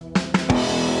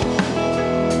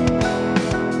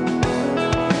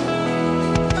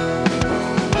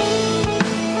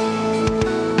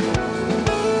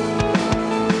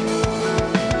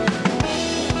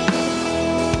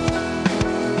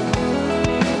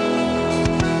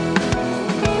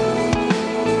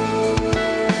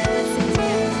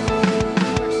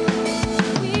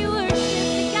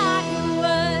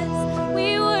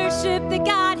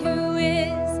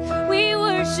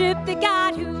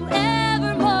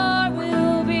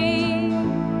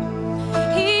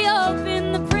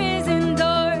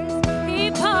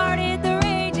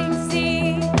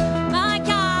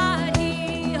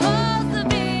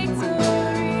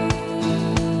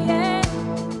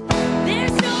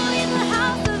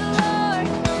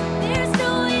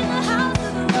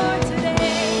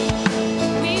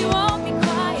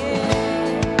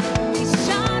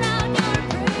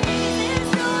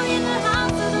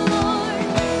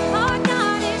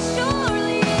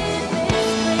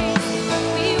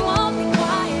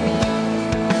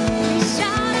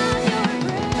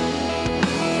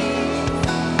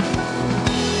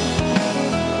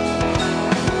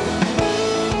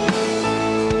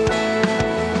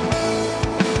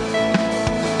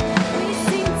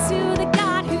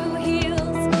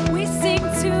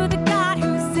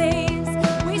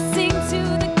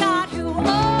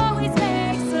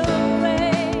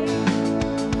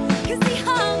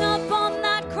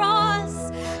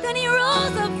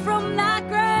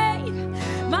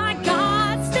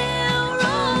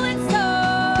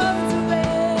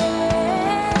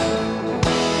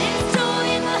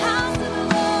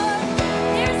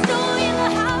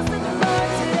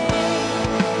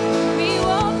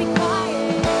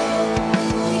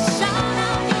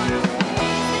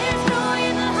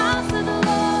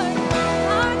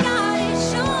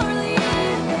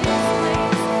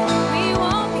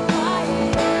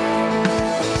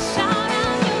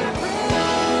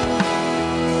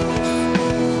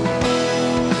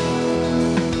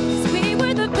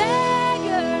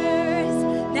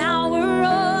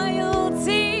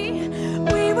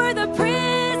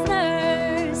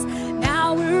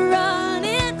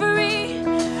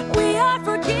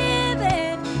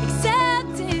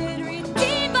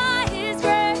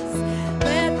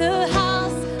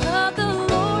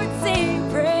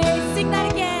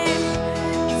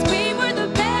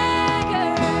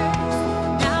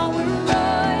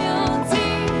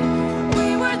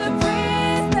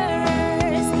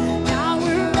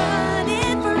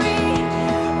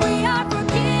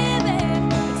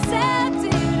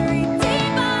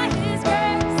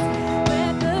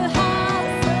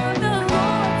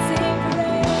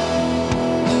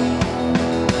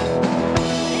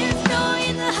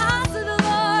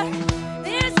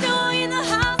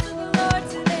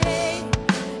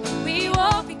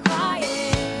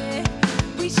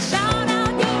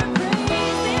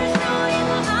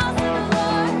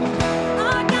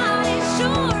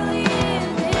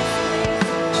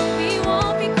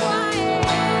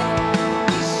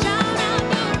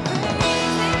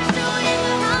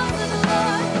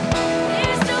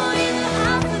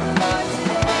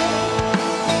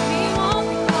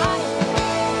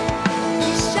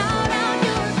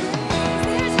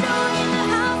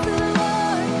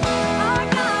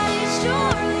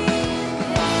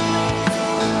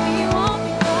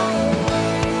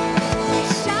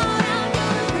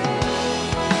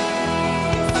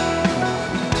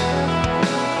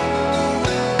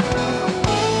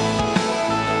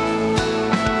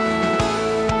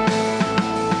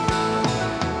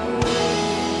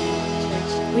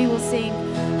We will sing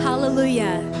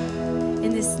hallelujah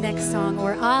in this next song,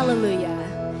 or alleluia,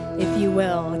 if you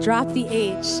will. Drop the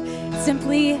H.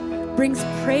 Simply brings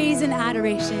praise and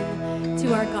adoration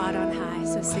to our God on high.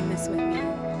 So sing this with me.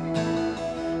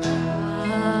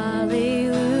 Hallelujah.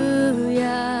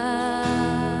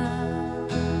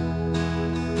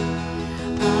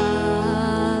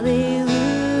 Hallelujah.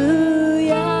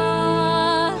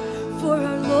 For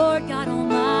our Lord God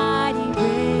Almighty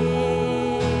reigns.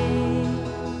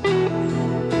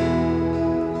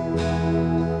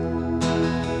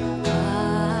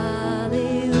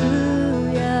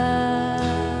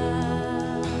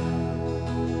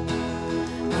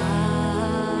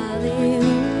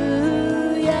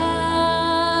 Hallelujah.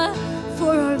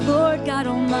 For our Lord God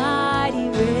Almighty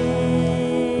reigns.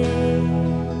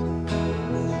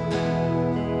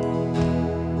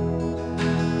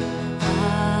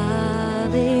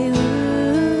 Hallelujah.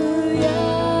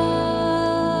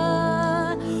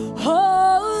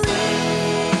 Holy,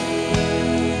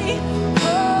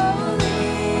 holy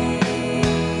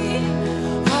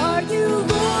are you,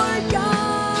 Lord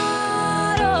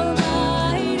God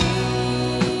Almighty.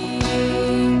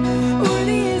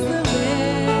 Worthy is the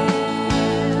Lamb.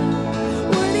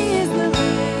 Worthy is the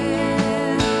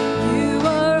Lamb. You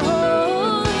are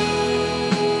holy,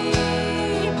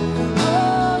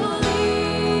 holy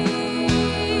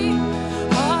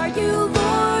are you,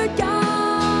 Lord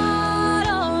God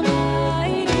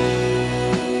Almighty.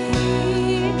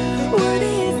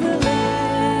 Worthy is the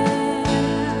Lamb.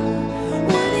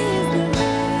 Worthy is the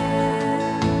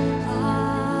Lamb.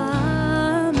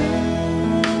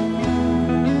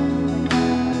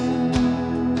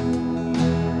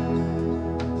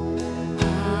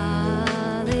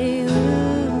 Hallelujah.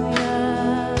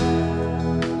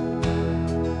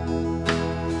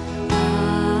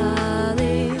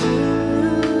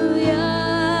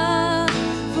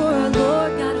 For our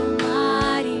Lord God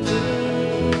Almighty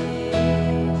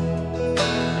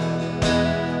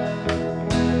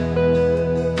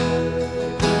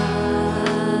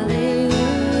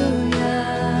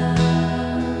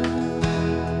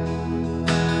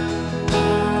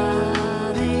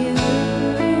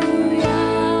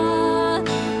Hallelujah.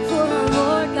 For our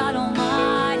Lord God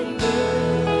Almighty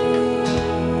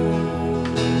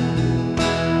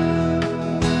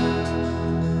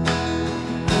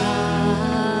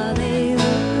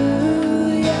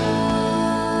Hallelujah.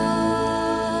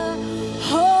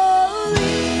 Holy,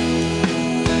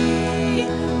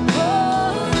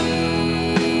 holy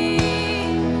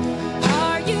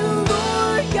are you,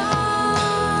 Lord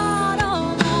God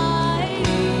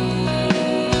Almighty.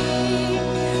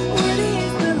 Worthy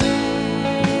is the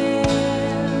Lamb.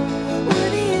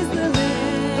 Worthy is the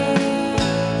Lamb.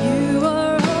 You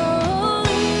are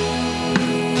holy,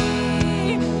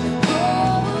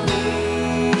 holy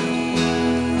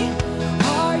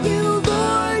are you,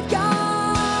 Lord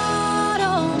God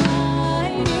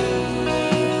Almighty.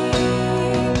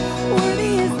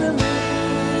 Worthy is the Lamb.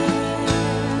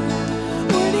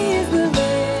 Worthy is the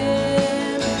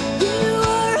Lamb. You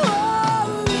are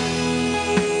holy,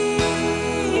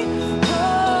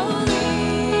 holy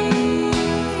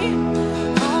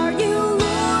are you,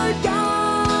 Lord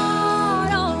God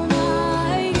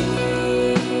Almighty.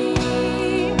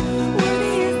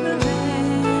 Worthy is the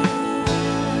Lamb.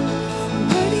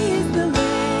 Worthy is the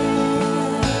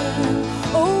Lamb.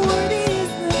 Oh, worthy is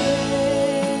the Lamb.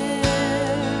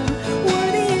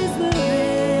 Worthy is the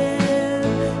Lamb.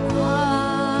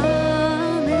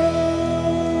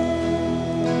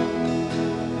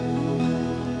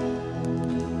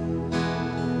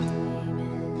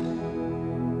 Amen.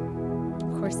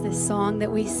 Of course, this song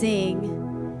that we sing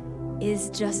is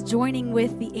just joining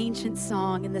with the ancient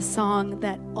song and the song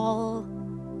that all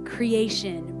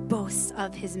creation boasts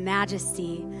of his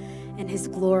majesty and his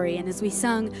glory. And as we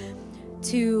sung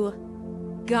to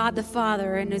God the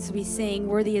Father, and as we sing,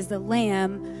 worthy is the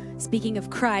Lamb, speaking of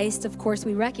Christ, of course,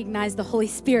 we recognize the Holy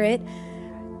Spirit,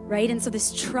 right? And so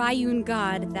this triune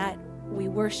God that we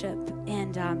worship,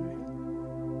 and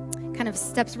kind of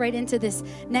steps right into this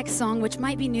next song, which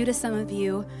might be new to some of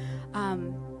you,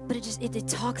 but it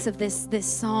talks of this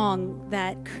song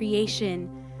that creation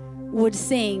would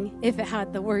sing if it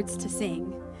had the words to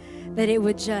sing, that it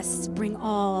would just bring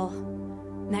all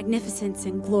magnificence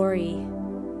and glory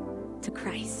to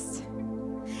Christ.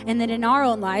 And that in our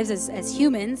own lives as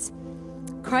humans,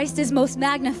 Christ is most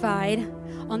magnified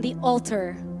on the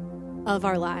altar of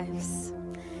our lives.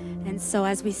 And so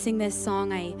as we sing this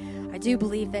song, I do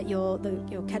believe that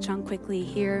you'll catch on quickly.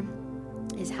 Here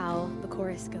is how the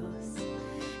chorus goes.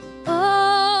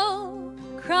 Oh,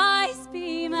 Christ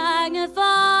be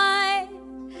magnified.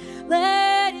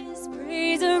 Let his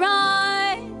praise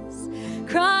arise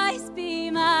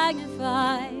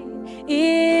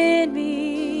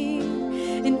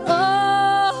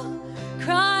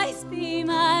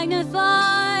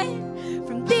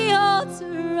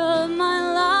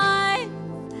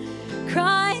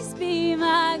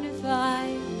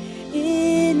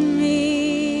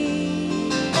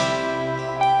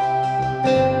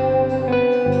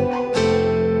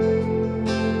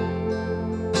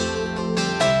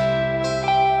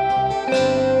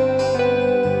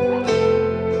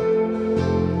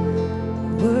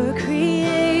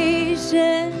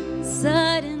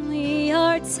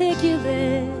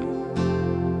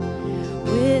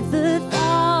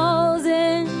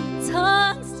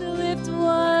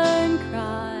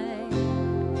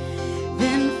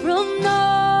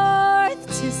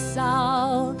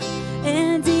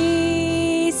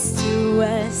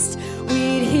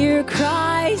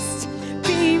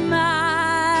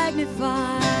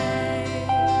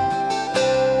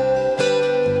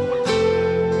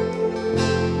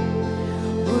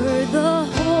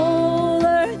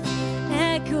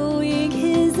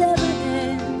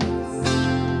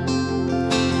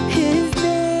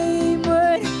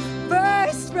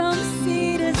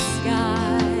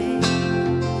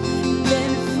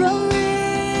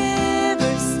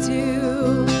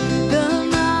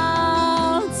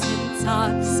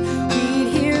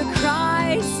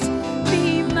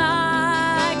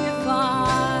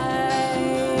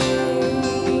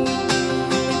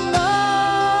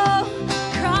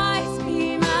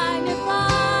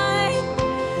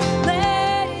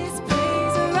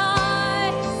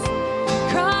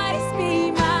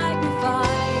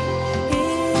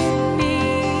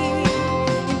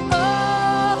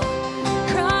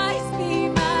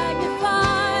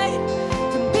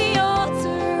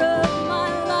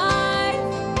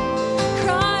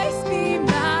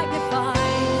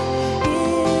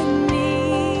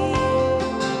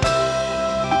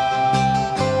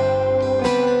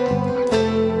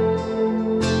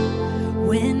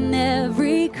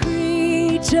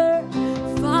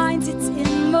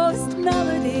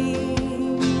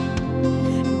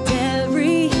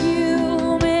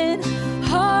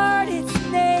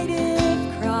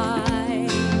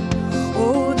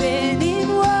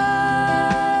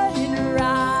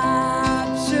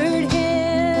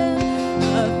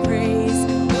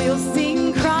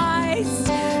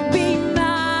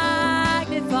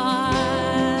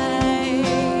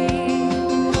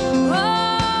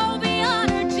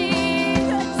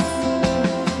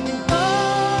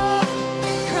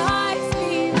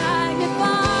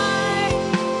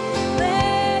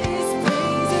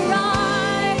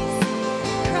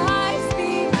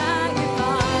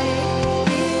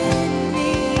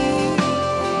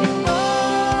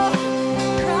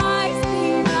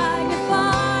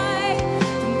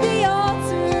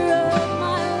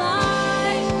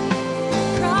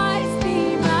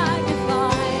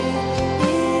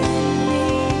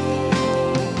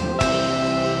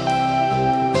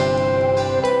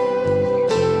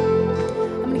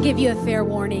fair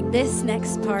warning. This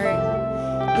next part,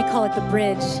 we call it the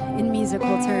bridge in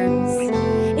musical terms.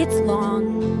 It's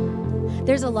long.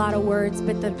 There's a lot of words,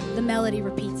 but the melody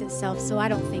repeats itself, so I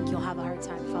don't think you'll have a hard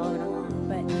time following along.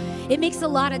 But it makes a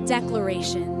lot of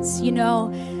declarations. You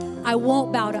know, I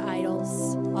won't bow to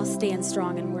idols. I'll stand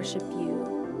strong and worship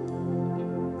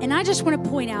you. And I just want to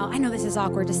point out, I know this is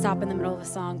awkward to stop in the middle of a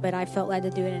song, but I felt led to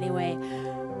do it anyway.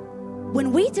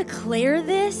 When we declare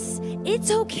this, it's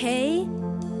okay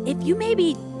if you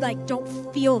maybe don't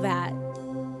feel that,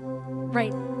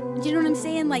 right? Do you know what I'm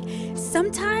saying? Like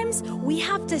sometimes we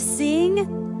have to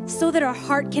sing so that our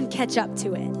heart can catch up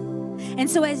to it. And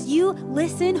so as you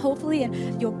listen, hopefully,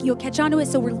 and you'll catch on to it.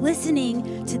 So we're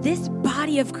listening to this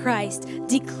body of Christ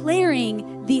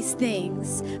declaring these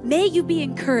things. May you be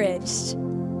encouraged,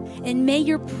 and may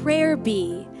your prayer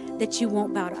be that you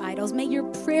won't bow to idols. May your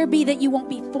prayer be that you won't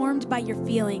be formed by your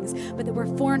feelings, but that we're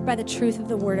formed by the truth of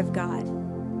the Word of God.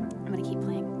 I'm going to keep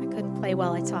playing. I couldn't play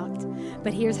while I talked,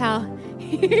 but here's how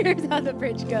the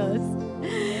bridge goes.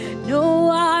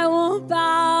 No, I won't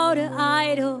bow to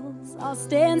idols. I'll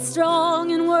stand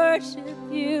strong and worship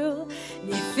you. And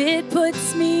if it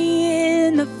puts me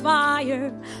in the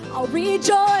fire, I'll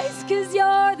rejoice 'cause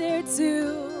you're there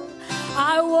too.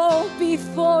 I won't be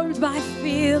formed by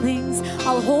feelings.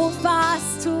 I'll hold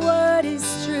fast to what is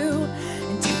true.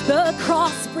 And if the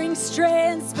cross brings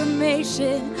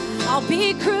transformation, I'll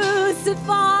be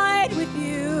crucified with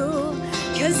you.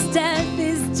 'Cause death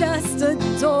is just a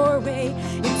doorway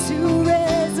into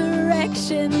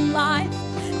resurrection life.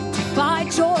 And if I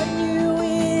join you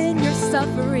in your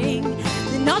suffering,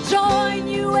 then I'll join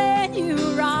you when you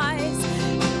rise.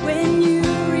 When you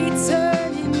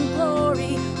return in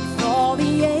glory, all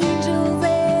the angels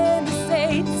and the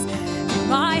saints,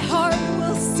 my heart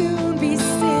will soon be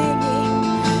singing,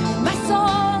 and my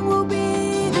song will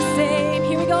be the same.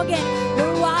 Here we go again.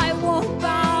 No, I won't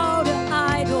bow to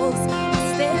idols.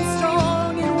 I'll stand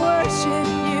strong and worship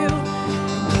you.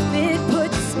 If it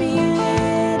puts me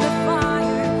in the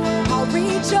fire, I'll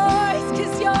rejoice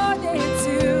 'cause you're there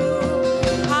too.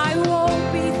 I won't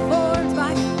be formed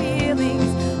by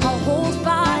feelings. I'll hold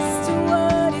fast to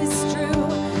what is true.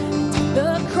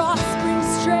 The cross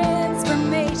brings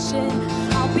transformation.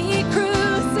 I'll be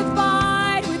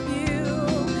crucified with you.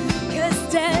 'Cause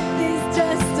death is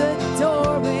just a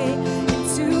doorway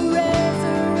into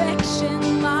resurrection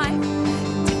life.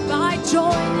 And if I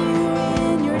join you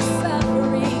in your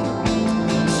suffering,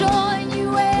 join you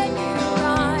when you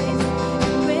rise.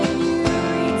 And when you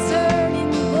return in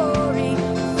glory,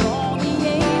 with all the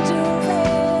angels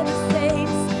and the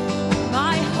saints,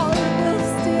 my heart will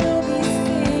still be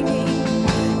singing.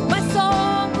 My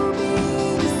song will be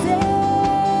the same.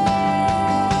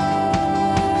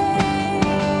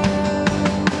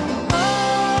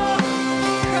 Oh,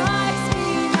 Christ be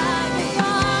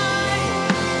magnified.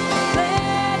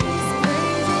 Let His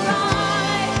praise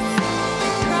arise.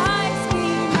 Christ be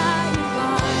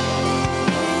magnified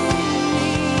in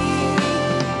me.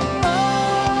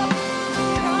 Oh,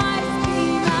 Christ be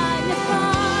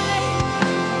magnified.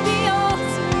 The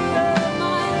altar of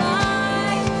my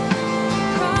life.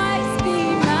 Christ be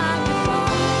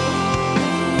magnified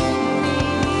in me.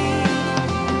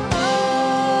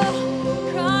 Oh,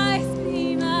 Christ be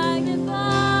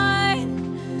magnified.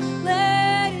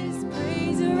 Let His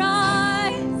praise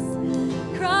arise.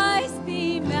 Christ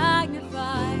be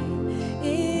magnified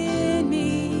in me.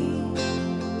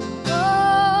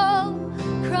 Oh,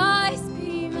 Christ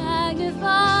be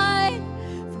magnified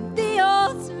from the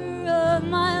altar of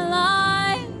my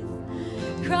life.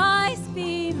 Christ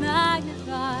be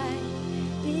magnified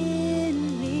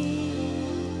in me.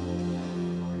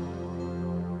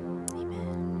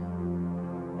 Amen.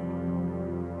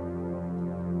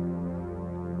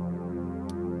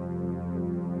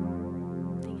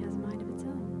 Thing has a mind of its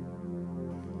own.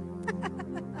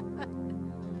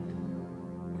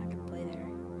 Not gonna play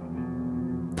there.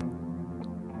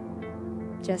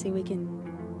 Jesse, we can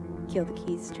kill the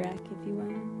keys track if you want.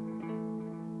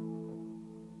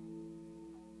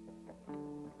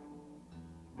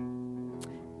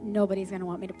 Nobody's gonna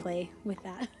want me to play with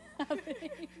that happening.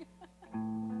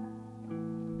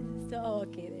 So,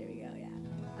 okay, there we go, yeah.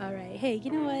 All right, hey,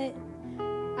 you know what?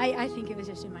 I think it was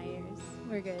just in my ears.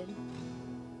 We're good.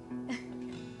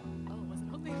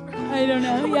 I don't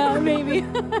know, yeah, maybe.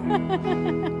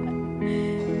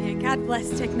 Man, God bless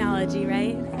technology,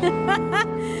 right?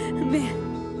 Man,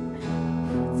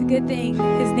 it's a good thing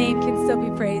His name can still be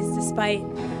praised despite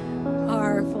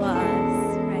our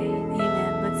flaws, right?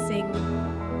 Amen. Let's sing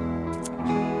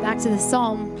back to the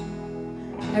psalm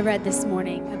I read this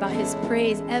morning about His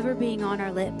praise ever being on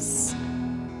our lips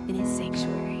in His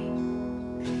sanctuary.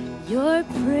 Your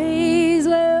praise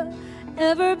will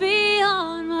ever be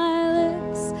on my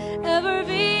lips, ever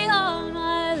be on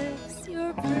my lips.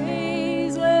 Your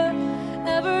praise will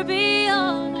ever be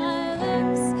on my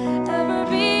lips, ever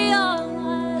be on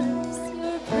my lips.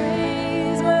 Your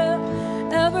praise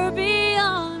will ever be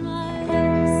on my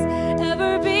lips,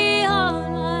 ever be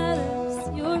on my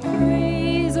lips. Your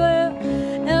praise will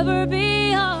ever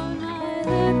be on my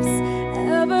lips,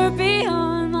 ever be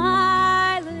on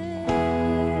my lips.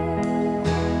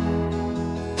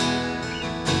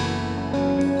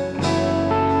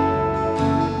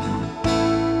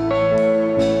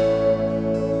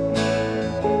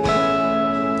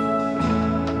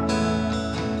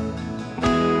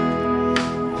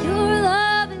 Your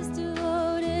love is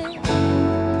devoted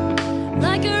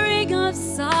like a ring of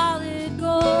solid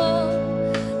gold,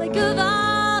 like a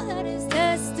vow that is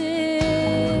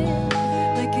tested,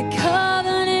 like a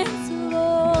covenant of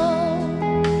old.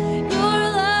 Your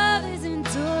love is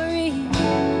enduring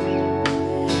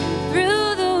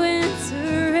through the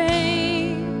winter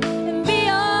rain and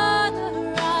beyond the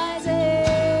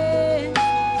horizon,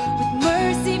 with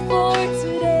mercy for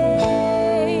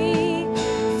today.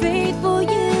 Faithful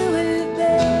you have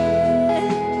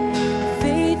been,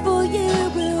 faithful you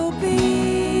will be.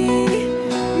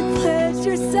 You pledged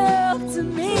yourself to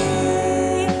me,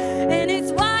 and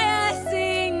it's why I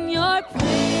sing. Your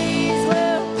praise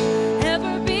will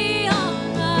ever be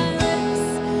on my lips,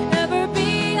 ever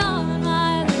be on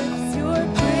my lips. Your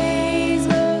praise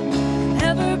will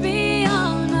ever be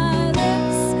on my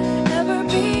lips, ever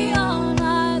be on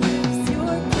my lips.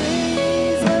 Your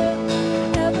praise will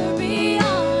ever be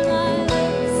on my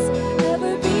lips,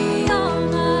 ever be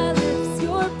on my lips.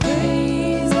 Your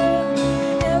praise will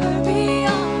ever be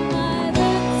on my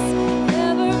lips,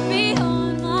 ever be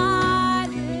on my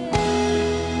lips.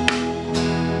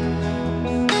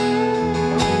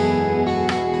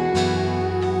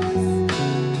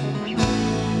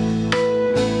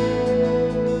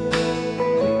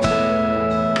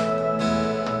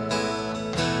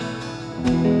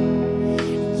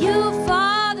 You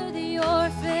father the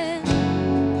orphan,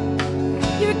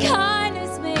 your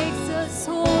kindness makes us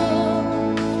whole.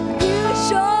 You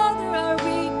shoulder our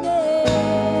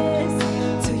weakness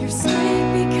till your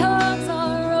strength becomes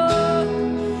our own.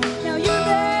 Now you're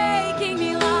making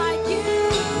me like you.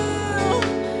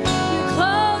 You're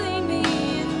clothing me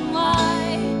in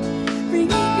white,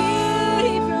 bringing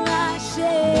beauty from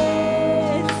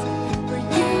ashes. For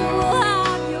you will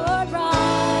have your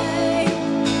bride,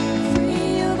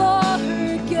 free of all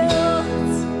her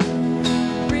guilt,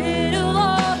 rid of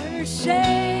all her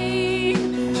shame,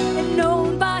 and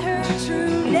known by her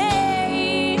true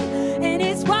name. And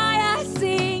it's why I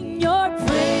sing. Your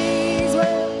praise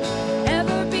will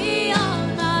ever be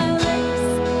on my lips,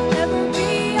 ever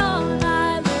be on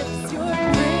my lips. Your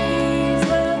praise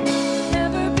will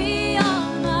ever be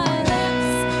on my lips,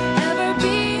 ever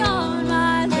be on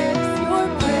my lips. Your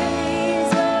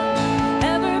praise will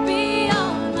ever be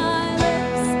on my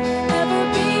lips, ever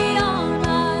be on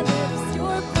my lips.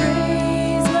 Your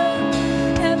praise will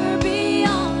ever be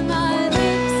on my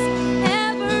lips,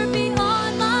 ever be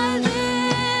on my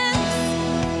lips.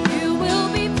 You will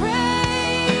be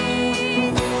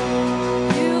praised,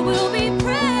 you will be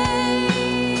praised.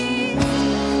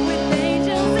 With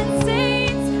angels and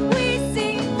saints we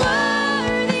sing,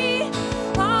 worthy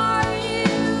are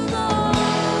you,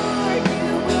 Lord.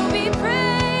 You will be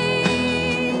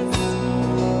praised,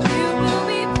 you will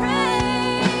be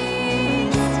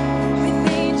praised. With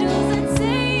angels and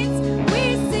saints we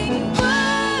sing,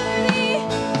 worthy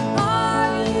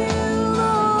are you,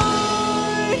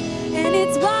 Lord. And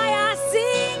it's why I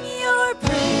sing. Your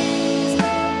praise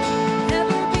will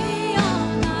ever be on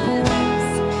my lips,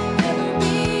 ever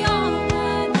be on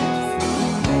my lips. Your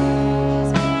praise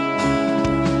will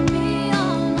ever be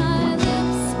on my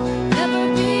lips, ever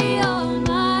be on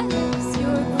my lips.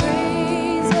 Your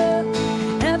praise will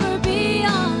ever be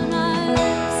on my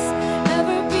lips,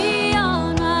 ever be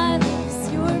on my lips.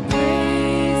 Your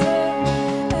praise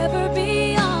will ever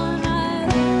be on my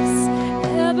lips,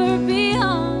 ever be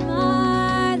on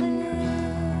my lips.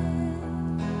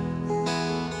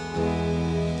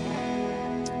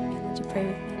 Would you pray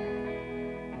with me?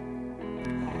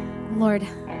 Lord, I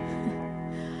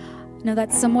know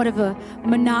that's somewhat of a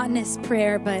monotonous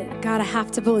prayer, but God, I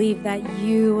have to believe that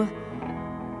you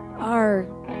are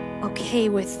okay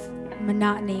with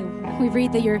monotony. We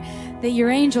read that your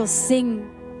angels sing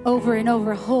over and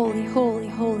over, holy, holy,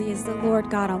 holy is the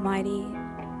Lord God Almighty.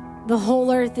 The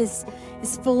whole earth is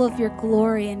full of your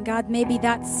glory. And God, maybe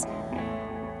that's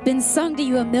been sung to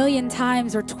you 1,000,000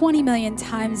 times or 20 million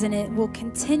times, and it will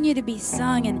continue to be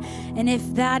sung. And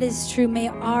if that is true, may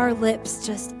our lips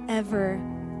just ever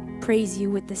praise you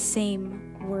with the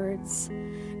same words.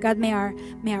 God, may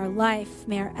our life,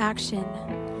 may our action,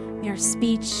 may our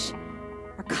speech,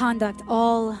 our conduct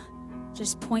all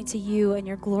just point to you and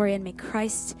your glory, and may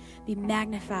Christ be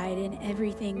magnified in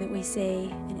everything that we say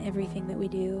and everything that we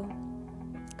do.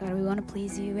 God, we want to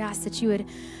please you. We ask that you would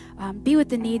be with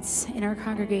the needs in our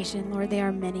congregation. Lord, they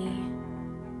are many.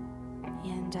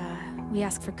 And we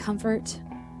ask for comfort.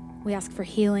 We ask for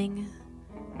healing.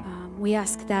 We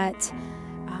ask that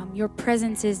your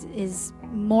presence is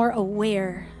more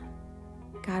aware.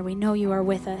 God, we know you are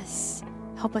with us.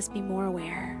 Help us be more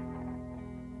aware.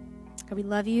 God, we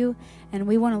love you, and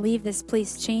we want to leave this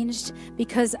place changed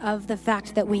because of the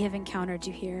fact that we have encountered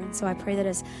you here. And so I pray that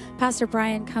as Pastor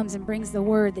Brian comes and brings the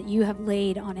word that you have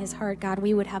laid on his heart, God,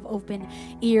 we would have open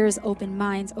ears, open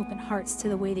minds, open hearts to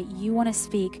the way that you want to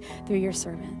speak through your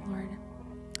servant, Lord.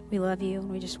 We love you, and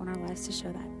we just want our lives to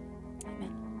show that.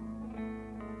 Amen.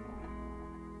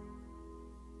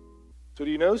 So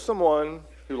do you know someone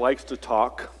who likes to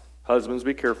talk? Husbands,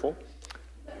 be careful.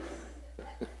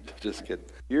 Just kidding.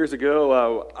 Years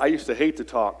ago, I used to hate to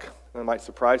talk. That might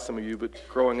surprise some of you, but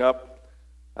growing up,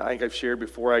 I think I've shared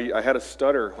before, I had a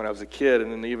stutter when I was a kid,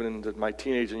 and then even into my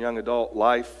teenage and young adult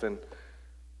life. And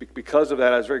because of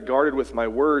that, I was very guarded with my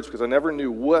words because I never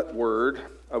knew what word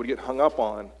I would get hung up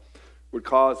on would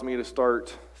cause me to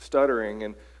start stuttering.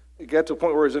 And it got to a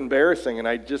point where it was embarrassing, and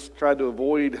I just tried to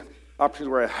avoid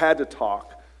opportunities where I had to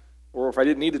talk. Or if I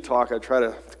didn't need to talk, I'd try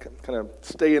to kind of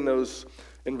stay in those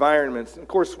environments. And of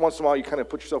course, once in a while, you kind of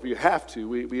put yourself where you have to.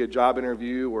 We had a job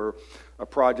interview or a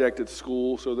project at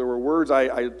school, so there were words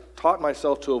I taught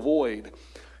myself to avoid.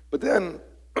 But then,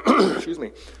 excuse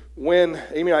me, when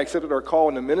Amy and I accepted our call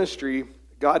into ministry,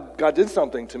 God did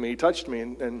something to me, touched me,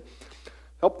 and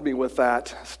helped me with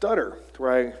that stutter, to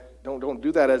where I don't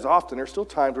do that as often. There's still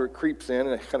times where it creeps in,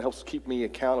 and it kind of helps keep me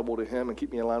accountable to Him and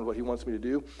keep me in line with what He wants me to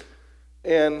do.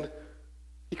 And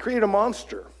He created a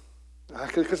monster.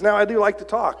 Because now I do like to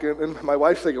talk, and my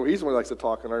wife's thinking, well, he's the one who likes to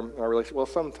talk in our relationship. Well,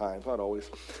 sometimes, not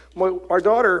always. Our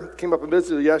daughter came up and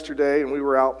visited yesterday, and we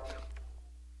were out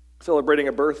celebrating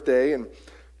a birthday, and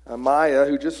Maya,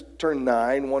 who just turned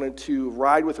 9, wanted to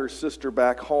ride with her sister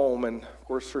back home, and of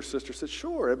course her sister said,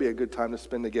 sure, that'd be a good time to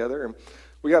spend together. And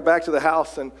we got back to the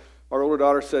house, and our older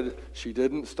daughter said, she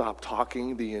didn't stop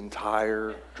talking the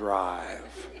entire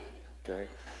drive. Okay.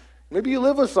 Maybe you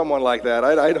live with someone like that.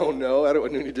 I don't know. I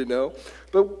don't need to know.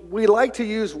 But we like to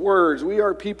use words. We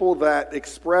are people that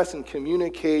express and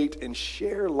communicate and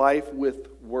share life with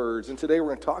words. And today we're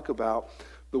going to talk about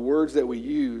the words that we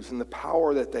use and the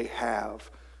power that they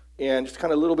have. And just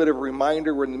kind of a little bit of a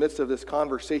reminder, we're in the midst of this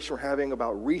conversation we're having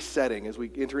about resetting as we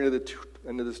enter into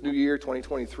this new year,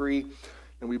 2023.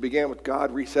 And we began with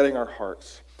God resetting our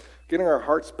hearts, getting our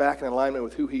hearts back in alignment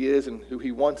with who He is and who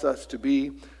He wants us to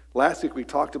be. Last week we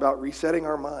talked about resetting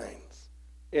our minds,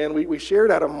 and we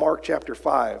shared out of Mark chapter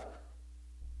 5.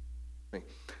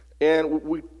 And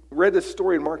we read this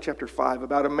story in Mark chapter 5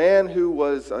 about a man who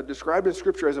was described in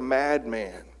Scripture as a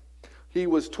madman. He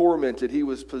was tormented, he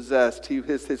was possessed,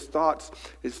 his thoughts,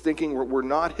 his thinking were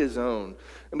not his own.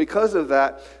 And because of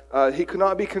that, he could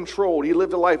not be controlled. He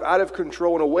lived a life out of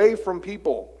control and away from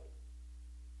people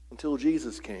until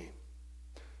Jesus came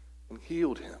and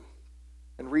healed him.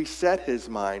 And reset his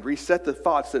mind, reset the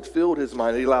thoughts that filled his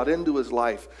mind, that he allowed into his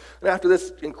life. And after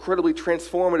this incredibly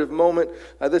transformative moment,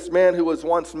 this man who was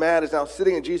once mad is now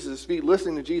sitting at Jesus' feet,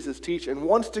 listening to Jesus teach, and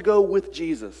wants to go with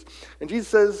Jesus. And Jesus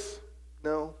says,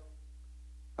 no,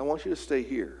 I want you to stay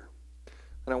here.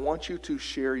 And I want you to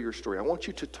share your story. I want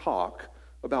you to talk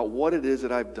about what it is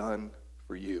that I've done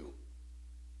for you.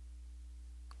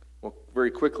 Well, very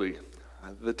quickly,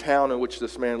 the town in which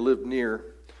this man lived near,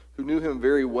 who knew him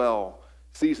very well,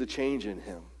 sees a change in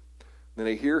him. Then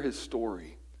they hear his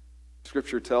story.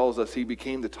 Scripture tells us he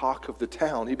became the talk of the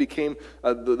town. He became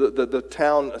the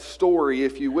town story,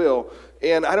 if you will.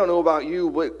 And I don't know about you,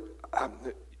 but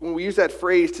when we use that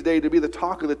phrase today to be the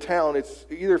talk of the town, it's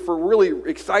either for really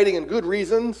exciting and good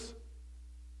reasons,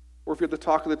 or if you're the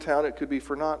talk of the town, it could be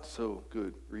for not so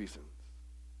good reasons.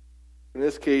 In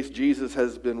this case, Jesus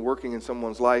has been working in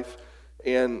someone's life,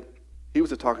 and he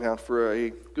was the talk of the town for a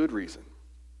good reason.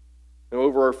 And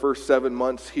over our first 7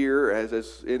 months here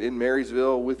as in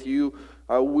Marysville with you,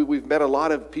 we've met a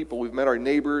lot of people. We've met our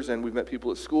neighbors, and we've met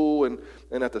people at school and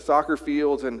at the soccer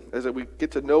fields. And as we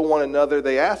get to know one another,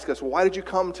 they ask us, well, why did you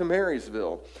come to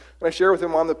Marysville? And I share with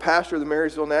them, I'm the pastor of the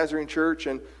Marysville Nazarene Church.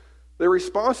 And their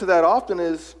response to that often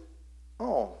is,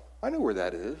 oh, I know where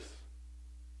that is.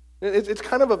 It's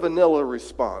kind of a vanilla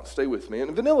response. Stay with me.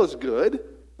 And vanilla's good.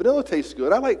 Vanilla tastes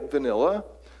good. I like vanilla.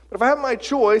 But if I have my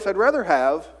choice, I'd rather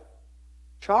have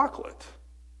chocolate.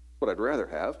 That's what I'd rather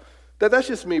have. That's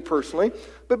just me personally.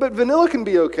 But vanilla can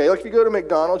be okay. Like if you go to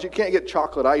McDonald's, you can't get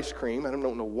chocolate ice cream. I don't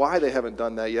know why they haven't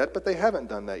done that yet, but they haven't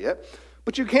done that yet.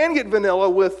 But you can get vanilla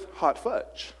with hot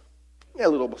fudge. Yeah, a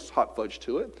little hot fudge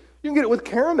to it. You can get it with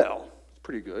caramel. It's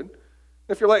pretty good.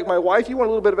 If you're like my wife, you want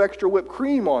a little bit of extra whipped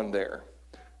cream on there.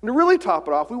 And to really top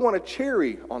it off, we want a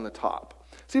cherry on the top.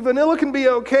 See, vanilla can be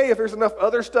okay if there's enough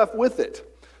other stuff with it.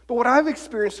 But what I've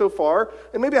experienced so far,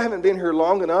 and maybe I haven't been here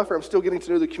long enough, or I'm still getting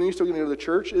to know the community, still getting to know the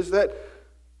church, is that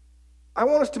I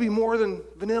want us to be more than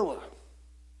vanilla.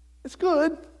 It's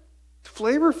good. It's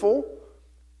flavorful.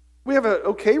 We have an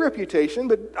okay reputation,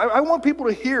 but I want people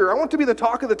to hear. I want to be the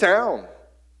talk of the town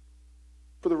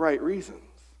for the right reasons.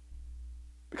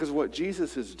 Because of what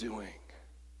Jesus is doing.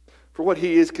 For what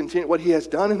he has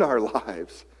done in our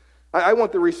lives. I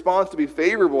want the response to be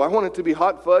favorable. I want it to be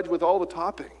hot fudge with all the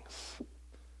toppings.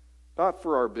 Not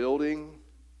for our building,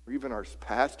 or even our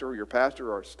pastor, or your pastor,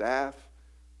 or our staff.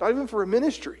 Not even for a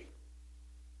ministry.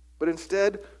 But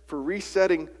instead, for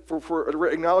resetting, for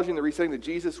acknowledging the resetting that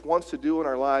Jesus wants to do in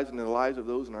our lives and in the lives of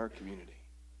those in our community.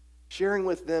 Sharing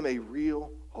with them a real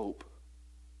hope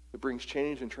that brings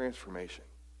change and transformation.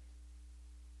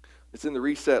 It's in the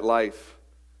reset life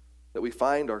that we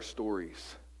find our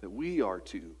stories, that we are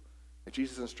to, that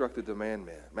Jesus instructed the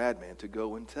madman to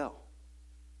go and tell.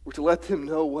 We're to let them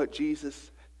know what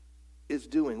Jesus is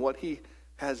doing, what he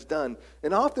has done.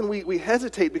 And often we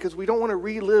hesitate because we don't want to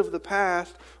relive the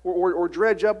past or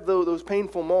dredge up those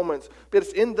painful moments. But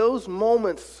it's in those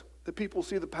moments that people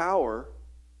see the power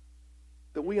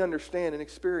that we understand and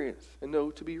experience and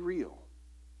know to be real.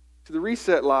 So the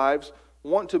reset lives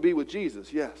want to be with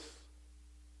Jesus, yes.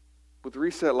 But the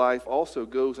reset life also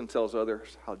goes and tells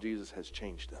others how Jesus has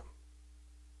changed them.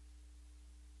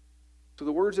 So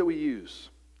the words that we use,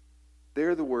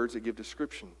 they're the words that give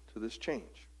description to this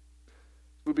change.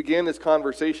 We began this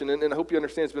conversation, and I hope you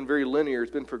understand it's been very linear,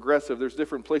 it's been progressive. There's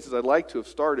different places I'd like to have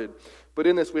started. But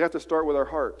in this, we have to start with our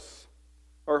hearts.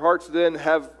 Our hearts then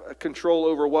have control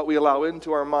over what we allow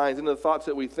into our minds, into the thoughts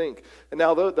that we think. And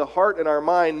now the heart and our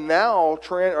mind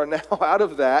are now out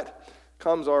of that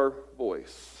comes our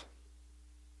voice.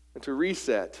 And to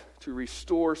reset, to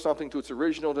restore something to its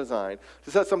original design,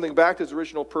 to set something back to its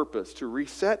original purpose, to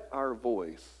reset our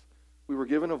voice. We were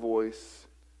given a voice,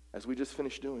 as we just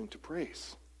finished doing, to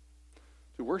praise,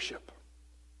 to worship,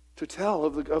 to tell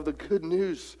of the good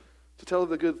news, to tell of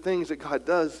the good things that God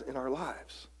does in our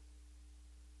lives.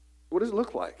 What does it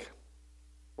look like?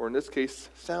 Or in this case,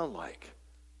 sound like?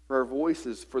 For our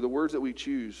voices, for the words that we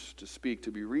choose to speak,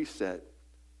 to be reset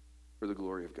for the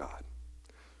glory of God.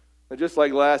 And just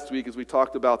like last week, as we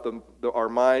talked about our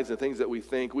minds and things that we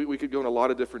think, we could go in a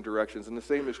lot of different directions. And the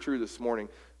same is true this morning.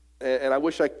 And I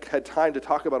wish I had time to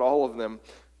talk about all of them,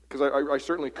 because I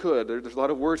certainly could. There's a lot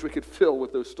of words we could fill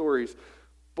with those stories.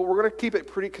 But we're going to keep it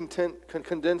pretty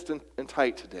condensed and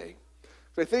tight today.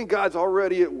 So I think God's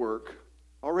already at work,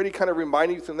 already kind of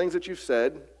reminding you some things that you've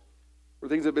said, or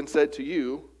things that have been said to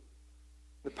you,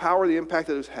 the power, the impact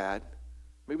that it's had,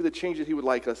 maybe the change that he would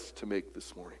like us to make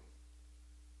this morning.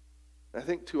 I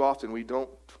think too often we don't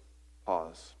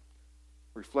pause,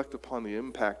 reflect upon the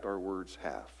impact our words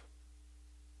have.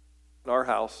 In our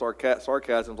house,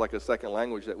 sarcasm is like a second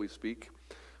language that we speak.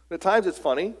 And at times it's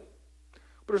funny,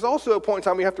 but there's also a point in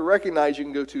time we have to recognize you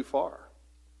can go too far,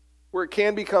 where it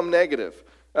can become negative.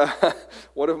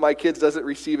 One of my kids doesn't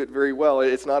receive it very well.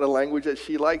 It's not a language that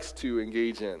she likes to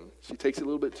engage in. She takes it a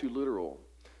little bit too literal.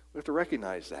 We have to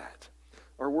recognize that.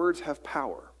 Our words have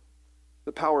power.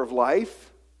 The power of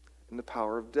life and the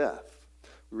power of death.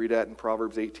 We read that in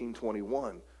Proverbs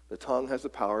 18:21. The tongue has the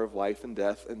power of life and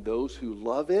death, and those who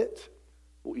love it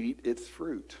will eat its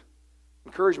fruit.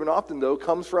 Encouragement often, though,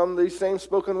 comes from these same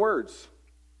spoken words.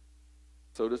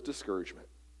 So does discouragement.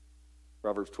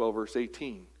 Proverbs 12, verse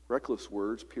 18. Reckless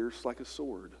words pierce like a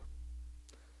sword.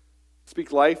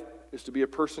 Speak life is to be a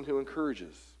person who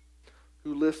encourages,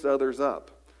 who lifts others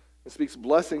up, and speaks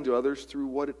blessing to others through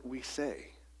what we say.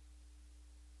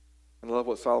 And I love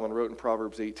what Solomon wrote in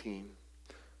Proverbs 18.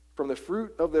 From the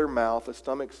fruit of their mouth,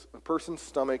 a person's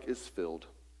stomach is filled.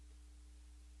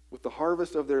 With the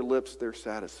harvest of their lips, they're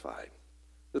satisfied.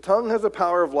 The tongue has the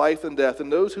power of life and death,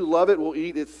 and those who love it will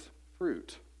eat its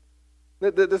fruit.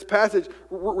 This passage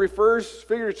refers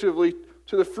figuratively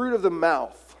to the fruit of the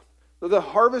mouth, the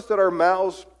harvest that our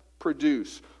mouths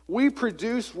produce. We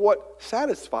produce what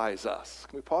satisfies us.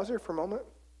 Can we pause here for a moment?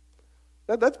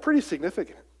 That's pretty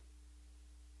significant.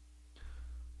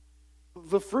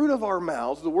 the fruit of our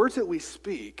mouths, the words that we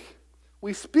speak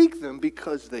them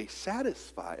because they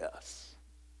satisfy us.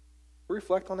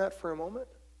 Reflect on that for a moment.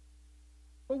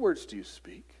 What words do you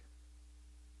speak?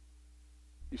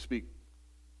 You speak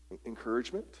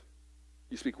encouragement?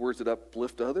 You speak words that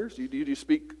uplift others? Do you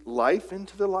speak life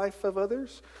into the life of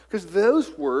others? Because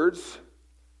those words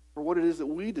are what it is that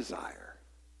we desire.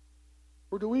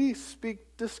 Or do we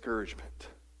speak discouragement?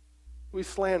 Do we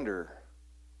slander?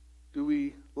 Do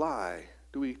we lie?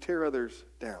 Do we tear others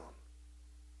down?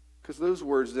 Because those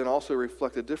words then also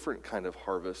reflect a different kind of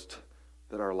harvest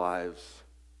that our lives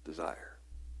desire.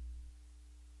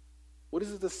 What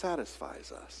is it that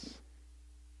satisfies us?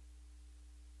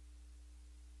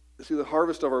 You see, the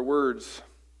harvest of our words,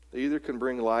 they either can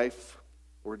bring life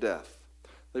or death.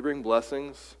 They bring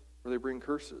blessings or they bring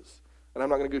curses. And I'm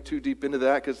not going to go too deep into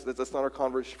that because that's not our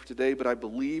conversation for today, but I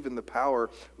believe in the power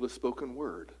of the spoken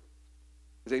word.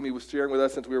 As Amy was sharing with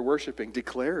us since we were worshiping,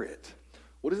 declare it.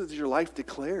 What is it that your life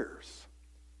declares?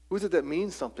 Who is it that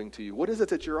means something to you? What is it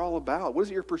that you're all about? What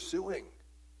is it you're pursuing?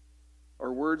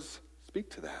 Our words speak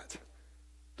to that.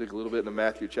 Dig a little bit into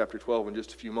Matthew chapter 12 in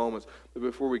just a few moments. But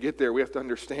before we get there, we have to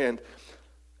understand,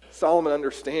 Solomon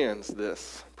understands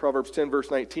this. Proverbs 10 verse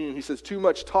 19, he says, too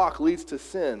much talk leads to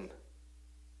sin.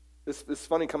 This is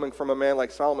funny coming from a man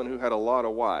like Solomon who had a lot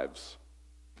of wives.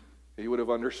 He would have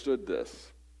understood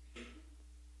this.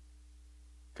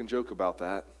 Can joke about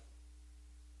that.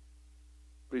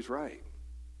 But he's right.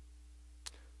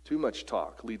 Too much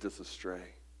talk leads us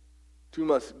astray. Too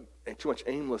much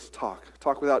aimless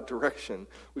talk without direction.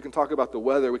 We can talk about the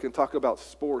weather. We can talk about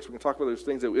sports. We can talk about those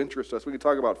things that interest us. We can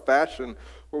talk about fashion,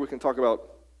 or we can talk about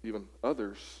even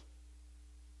others.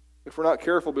 If we're not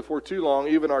careful, before too long,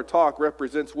 even our talk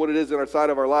represents what it is in our side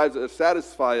of our lives that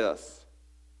satisfy us.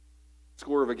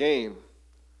 Score of a game,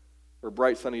 or a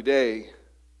bright sunny day.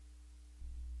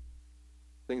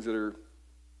 Things that are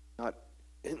not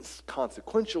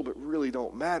inconsequential, but really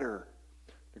don't matter.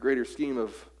 The greater scheme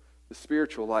of the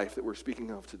spiritual life that we're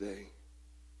speaking of today.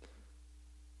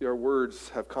 See, our words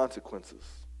have consequences.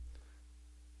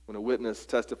 When a witness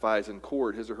testifies in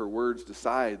court, his or her words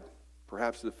decide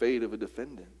perhaps the fate of a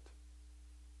defendant.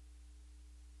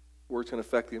 Words can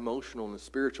affect the emotional and the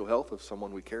spiritual health of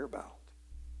someone we care about.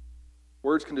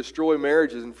 Words can destroy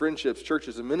marriages and friendships,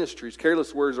 churches and ministries.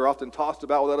 Careless words are often tossed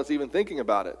about without us even thinking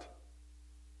about it.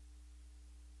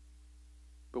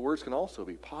 But words can also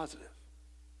be positive.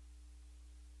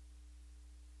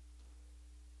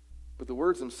 But the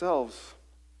words themselves,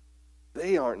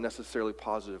 they aren't necessarily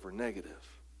positive or negative.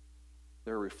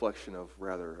 They're a reflection of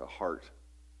rather a heart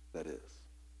that is.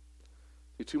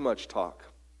 See, too much talk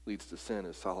leads to sin,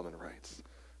 as Solomon writes.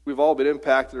 We've all been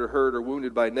impacted or hurt or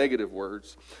wounded by negative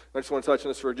words. I just want to touch on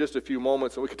this for just a few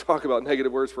moments, and we could talk about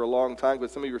negative words for a long time,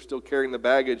 but some of you are still carrying the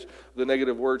baggage of the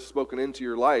negative words spoken into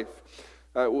your life.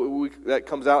 That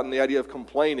comes out in the idea of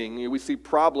complaining. We see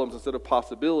problems instead of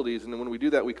possibilities, and then when we do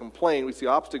that, we complain. We see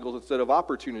obstacles instead of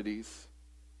opportunities.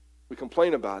 We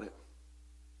complain about it.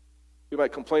 We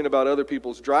might complain about other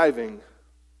people's driving.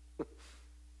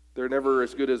 They're never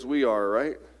as good as we are,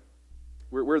 right?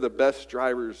 We're the best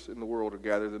drivers in the world are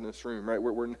gathered in this room, right?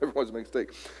 We're never one's a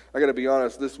mistake. I got to be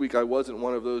honest, this week I wasn't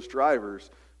one of those drivers.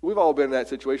 We've all been in that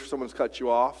situation where someone's cut you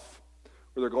off,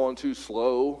 or they're going too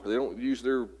slow, or they don't use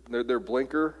their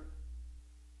blinker.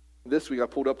 This week I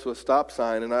pulled up to a stop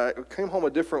sign, and I came home a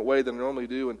different way than I normally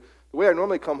do. And the way I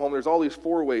normally come home, there's all these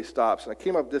four-way stops. And I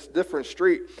came up this different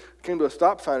street, came to a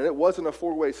stop sign, and it wasn't a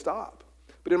four-way stop.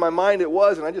 But in my mind it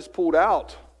was, and I just pulled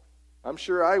out. I'm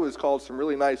sure I was called some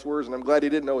really nice words, and I'm glad he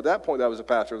didn't know at that point that I was a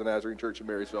pastor of the Nazarene Church in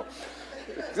Marysville.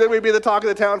 Then we'd be the talk of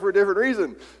the town for a different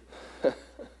reason.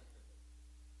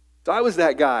 So I was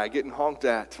that guy getting honked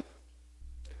at,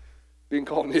 being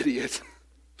called an idiot.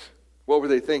 What were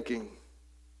they thinking?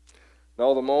 And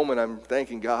all the moment, I'm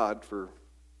thanking God for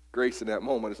grace in that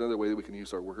moment. It's another way that we can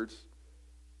use our words.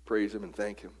 Praise Him and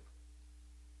thank Him.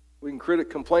 We can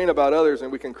complain about others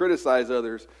and we can criticize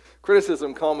others.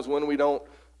 Criticism comes when we don't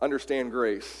understand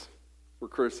grace, where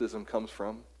criticism comes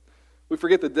from. We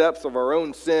forget the depths of our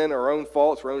own sin, our own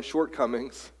faults, our own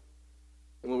shortcomings.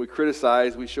 And when we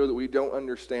criticize, we show that we don't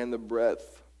understand the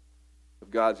breadth of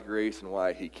God's grace and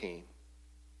why He came.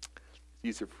 It's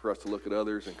easier for us to look at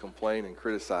others and complain and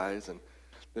criticize, and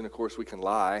then, of course, we can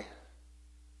lie.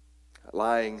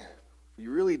 Lying, if you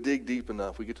really dig deep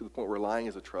enough, we get to the point where lying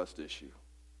is a trust issue.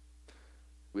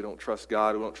 We don't trust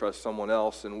God, we don't trust someone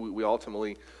else, and we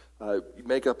ultimately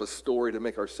make up a story to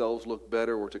make ourselves look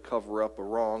better or to cover up a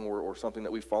wrong or something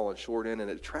that we've fallen short in,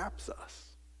 and it traps us,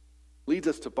 leads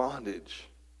us to bondage.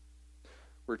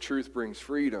 Where truth brings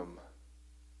freedom,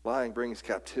 lying brings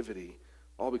captivity,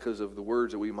 all because of the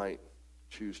words that we might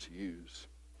choose to use.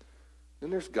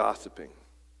 Then there's gossiping.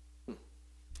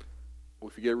 Well,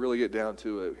 if you really get down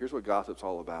to it, here's what gossip's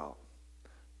all about.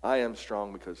 I am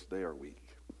strong because they are weak.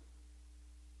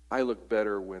 I look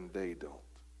better when they don't.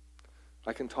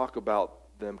 I can talk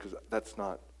about them because that's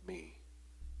not me.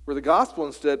 Where the gospel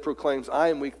instead proclaims, I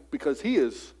am weak because he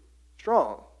is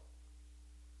strong.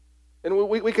 And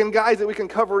we can guise it, we can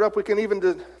cover it up, we can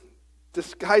even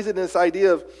disguise it in this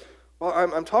idea of, well,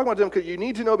 I'm talking about them because you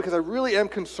need to know because I really am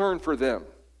concerned for them.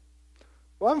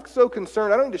 Well, I'm so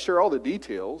concerned, I don't need to share all the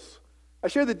details. I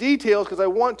share the details because I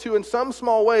want to, in some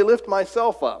small way, lift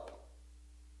myself up.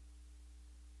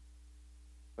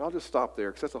 And I'll just stop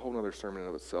there because that's a whole other sermon in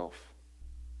of itself.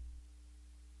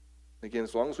 Again,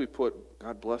 as long as we put,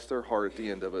 God bless their heart at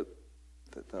the end of it,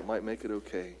 that might make it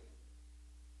okay.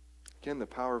 Again, the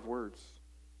power of words.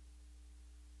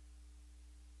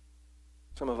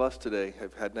 Some of us today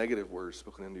have had negative words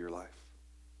spoken into your life.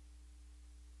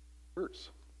 It hurts.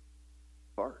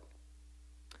 It's hard.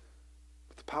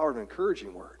 But the power of an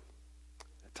encouraging word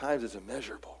at times is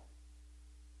immeasurable.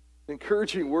 An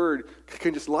encouraging word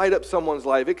can just light up someone's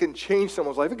life. It can change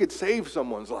someone's life. It could save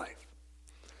someone's life.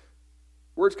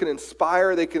 Words can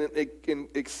inspire, they can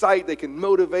excite, they can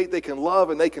motivate, they can love,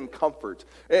 and they can comfort.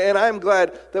 And I'm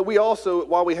glad that we also,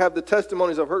 while we have the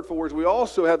testimonies of hurtful words, we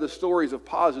also have the stories of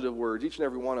positive words, each and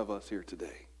every one of us here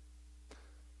today.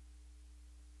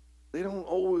 They don't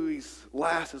always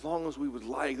last as long as we would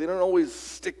like. They don't always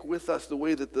stick with us the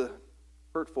way that the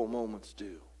hurtful moments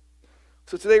do.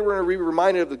 So today we're going to be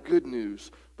reminded of the good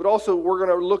news, but also we're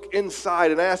going to look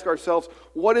inside and ask ourselves,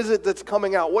 what is it that's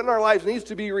coming out? What in our lives needs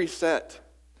to be reset?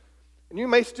 And you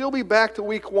may still be back to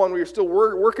week one where you're still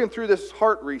working through this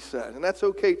heart reset, and that's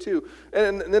okay too.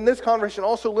 And then this conversation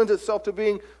also lends itself to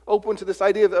being open to this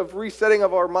idea of resetting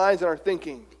of our minds and our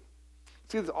thinking.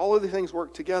 See, all of these things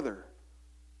work together.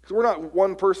 Because we're not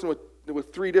one person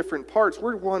with three different parts.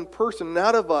 We're one person, and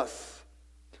out of us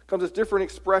comes this different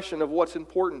expression of what's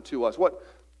important to us, what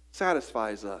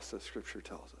satisfies us, as Scripture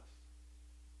tells us.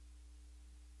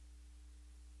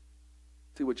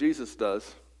 See, what Jesus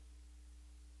does,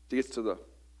 he gets to the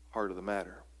heart of the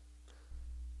matter.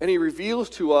 And he reveals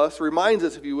to us, reminds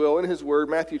us, if you will, in his word,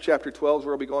 Matthew chapter 12,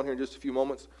 where I'll be going here in just a few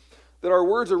moments, that our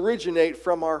words originate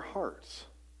from our hearts.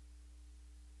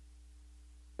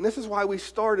 And this is why we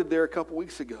started there a couple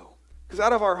weeks ago. Because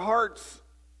out of our hearts,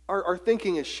 our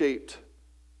thinking is shaped.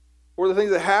 Or the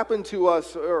things that happen to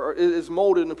us is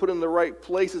molded and put in the right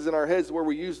places in our heads where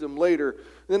we use them later. And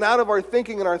then out of our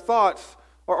thinking and our thoughts,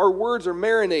 our words are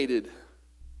marinated.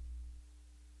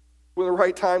 When the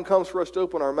right time comes for us to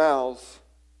open our mouths,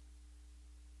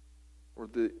 or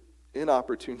the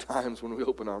inopportune times when we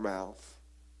open our mouths,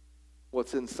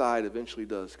 what's inside eventually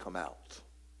does come out.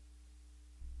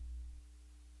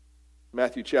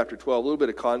 Matthew chapter 12, a little bit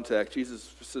of context.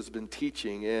 Jesus has been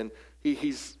teaching, and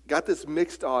he's got this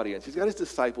mixed audience. He's got his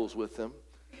disciples with him,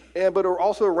 but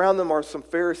also around them are some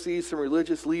Pharisees, some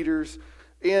religious leaders,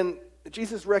 and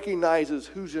Jesus recognizes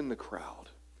who's in the crowd.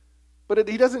 But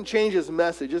he doesn't change his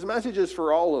message. His message is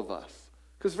for all of us,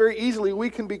 because very easily we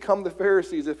can become the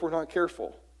Pharisees if we're not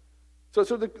careful. So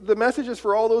the message is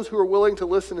for all those who are willing to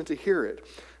listen and to hear it.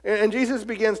 And Jesus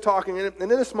begins talking, and in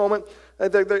this moment,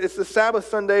 it's the Sabbath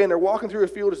Sunday, and they're walking through a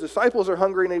field. His disciples are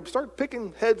hungry, and they start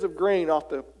picking heads of grain off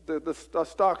the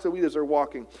stalks of wheat as they're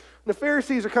walking. And the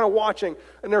Pharisees are kind of watching,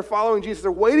 and they're following Jesus.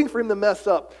 They're waiting for him to mess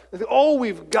up. They say, oh,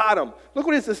 we've got him. Look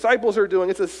what his disciples are doing.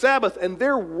 It's a Sabbath, and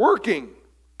they're working.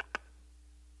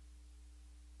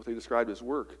 What they described as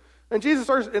work. And Jesus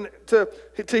starts,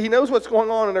 he knows what's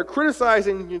going on, and they're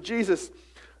criticizing Jesus. And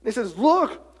he says,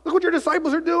 look what your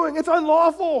disciples are doing. It's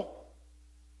unlawful.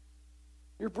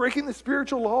 You're breaking the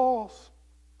spiritual laws.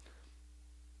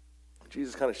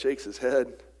 Jesus kind of shakes his head.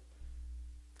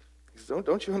 He says,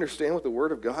 don't you understand what the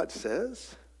Word of God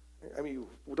says? I mean,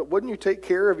 wouldn't you take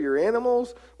care of your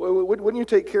animals? Wouldn't you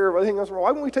take care of everything else? Why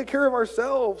wouldn't we take care of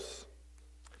ourselves?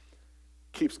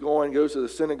 Keeps going, goes to the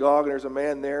synagogue, and there's a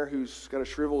man there who's got a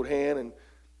shriveled hand, and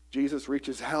Jesus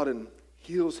reaches out and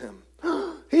heals him.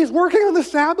 He's working on the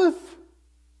Sabbath.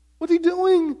 What's he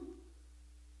doing?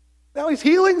 Now he's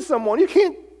healing someone. You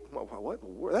can't, what?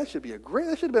 That should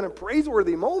have been a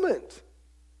praiseworthy moment.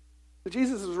 But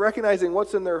Jesus is recognizing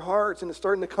what's in their hearts, and it's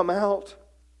starting to come out.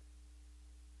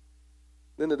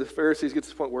 Then the Pharisees get to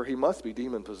the point where he must be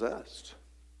demon-possessed.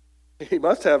 He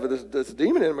must have this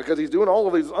demon in him because he's doing all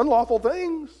of these unlawful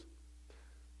things.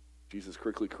 Jesus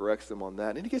quickly corrects them on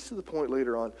that. And he gets to the point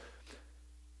later on.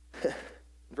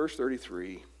 Verse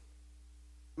 33.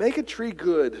 Make a tree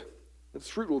good, and its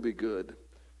fruit will be good.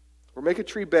 Or make a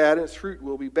tree bad, and its fruit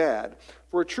will be bad.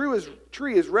 For a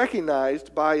tree is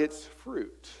recognized by its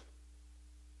fruit.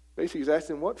 Basically, he's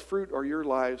asking, what fruit are your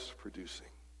lives producing?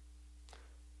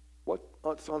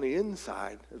 What's on the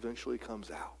inside eventually comes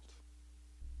out.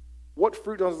 What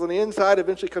fruit is on the inside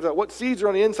eventually comes out. What seeds are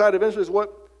on the inside eventually is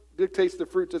what dictates the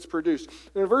fruit that's produced.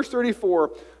 And in verse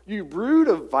 34, you brood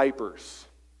of vipers.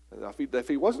 If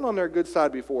he wasn't on their good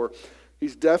side before,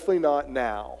 he's definitely not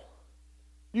now.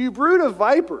 You brood of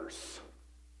vipers.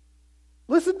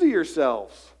 Listen to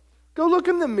yourselves. Go look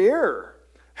in the mirror.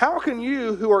 How can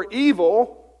you who are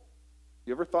evil,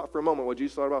 you ever thought for a moment what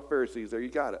Jesus thought about Pharisees? There, you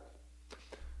got it.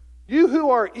 You who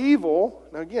are evil,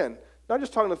 now again, not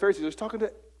just talking to the Pharisees, he's talking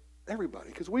to everybody,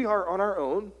 because we are on our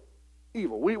own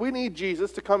evil. We need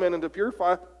Jesus to come in and to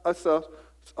purify us of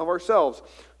ourselves.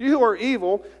 You who are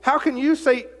evil, how can you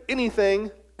say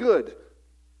anything good?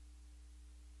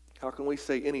 How can we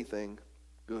say anything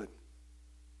good?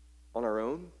 On our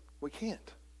own? We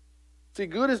can't. See,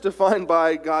 good is defined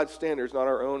by God's standards, not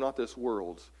our own, not this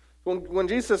world's. When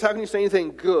Jesus says, how can you say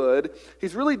anything good,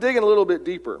 he's really digging a little bit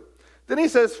deeper. Then he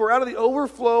says, for out of the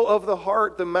overflow of the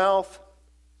heart, the mouth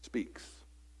speaks.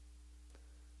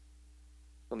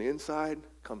 On the inside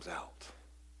comes out.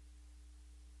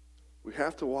 We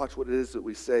have to watch what it is that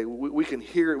we say. We can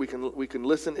hear it. We can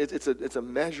listen. It's a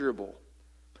measurable.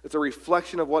 It's a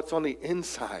reflection of what's on the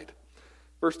inside.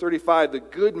 Verse 35, the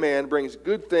good man brings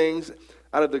good things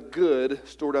out of the good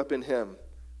stored up in him.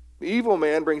 The evil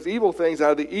man brings evil things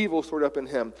out of the evil stored up in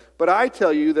him. But I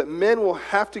tell you that men will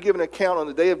have to give an account on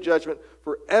the day of judgment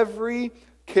for every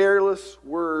careless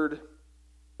word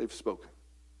they've spoken.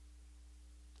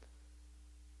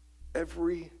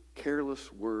 Every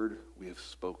careless word we have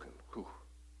spoken. Whew.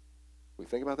 We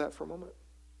think about that for a moment.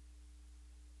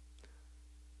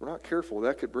 We're not careful.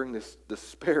 That could bring this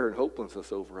despair and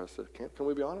hopelessness over us. Can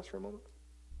we be honest for a moment?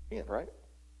 Can't, right?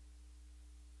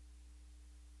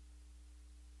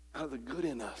 Out of the good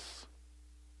in us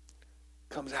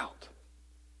comes out.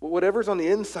 Well, whatever's on the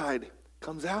inside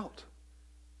comes out.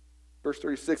 Verse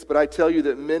 36, but I tell you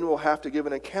that men will have to give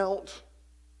an account.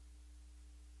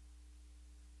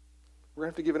 We're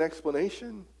going to have to give an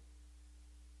explanation.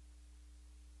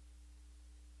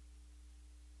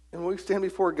 And when we stand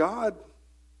before God,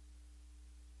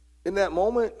 in that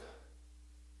moment,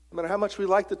 no matter how much we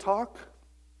like to talk,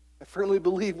 I firmly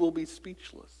believe we'll be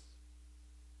speechless.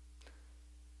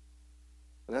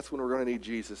 And that's when we're going to need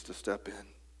Jesus to step in.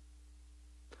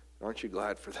 Aren't you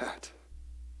glad for that?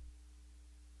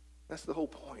 That's the whole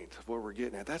point of where we're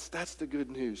getting at. That's the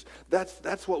good news.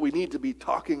 That's what we need to be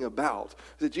talking about.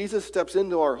 That Jesus steps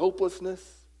into our hopelessness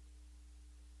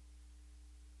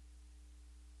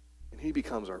and he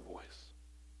becomes our voice.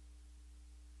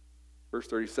 Verse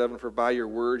 37, for by your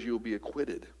words you will be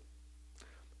acquitted,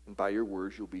 and by your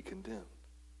words you'll be condemned.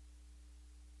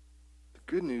 The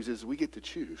good news is we get to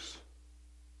choose.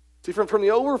 See, from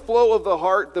the overflow of the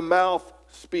heart, the mouth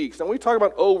speaks. Now, when we talk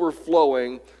about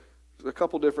overflowing, there's a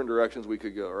couple different directions we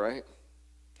could go, right?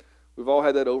 We've all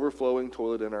had that overflowing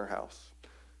toilet in our house.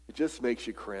 It just makes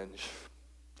you cringe.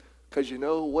 Because you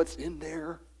know what's in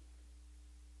there?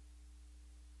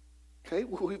 Okay,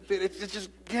 it's just,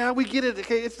 yeah, we get it.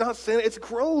 Okay, it's not sin, it's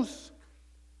gross.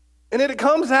 And then it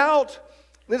comes out.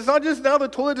 And it's not just now the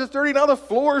toilet is dirty, now the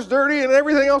floor is dirty, and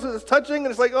everything else is touching, and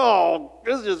it's like, oh,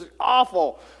 this is just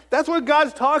awful. That's what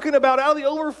God's talking about. Out of the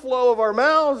overflow of our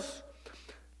mouths,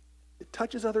 it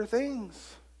touches other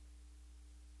things.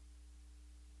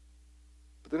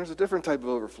 But then there's a different type of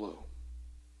overflow.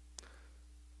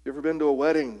 You ever been to a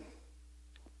wedding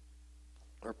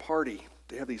or a party?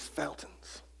 They have these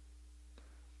fountains.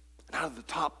 And out of the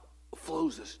top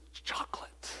flows this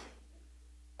chocolate.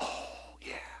 Oh,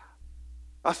 yeah.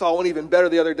 I saw one even better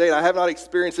the other day. I have not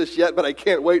experienced this yet, but I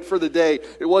can't wait for the day.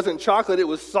 It wasn't chocolate, it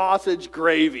was sausage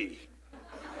gravy.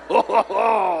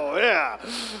 Oh, yeah.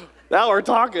 Now we're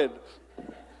talking.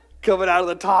 Coming out of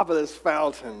the top of this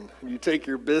fountain. You take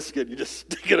your biscuit, you just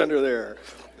stick it under there.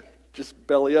 Just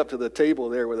belly up to the table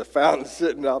there where the fountain's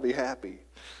sitting, I'll be happy.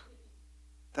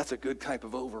 That's a good type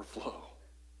of overflow.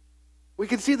 We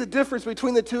can see the difference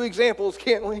between the two examples,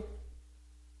 can't we?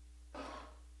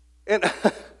 And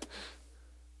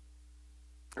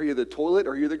are you the toilet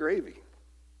or are you the gravy?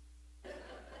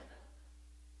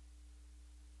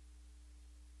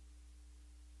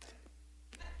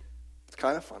 It's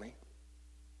kind of funny,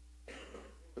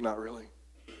 but not really.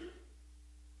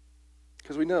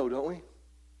 Because we know, don't we?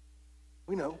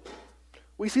 We know.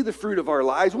 We see the fruit of our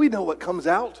lives. We know what comes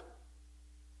out.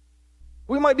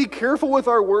 We might be careful with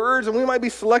our words and we might be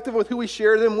selective with who we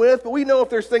share them with, but we know if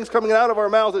there's things coming out of our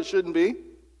mouths that shouldn't be.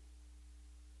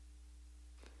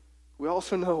 We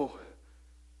also know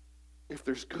if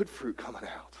there's good fruit coming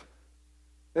out.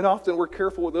 And often we're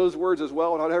careful with those words as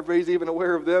well. Not everybody's even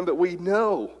aware of them, but we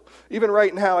know. Even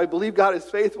right now, I believe God is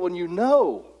faithful, and you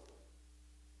know.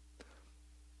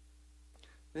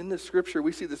 In this scripture,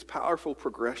 we see this powerful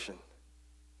progression.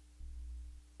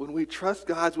 When we trust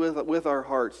God with our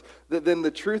hearts, then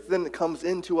the truth then comes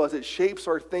into us. It shapes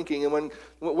our thinking. And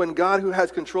when God, who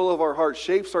has control of our hearts,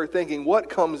 shapes our thinking, what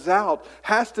comes out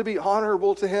has to be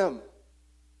honorable to Him.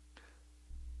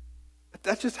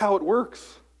 That's just how it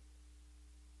works.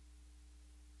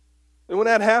 And when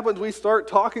that happens, we start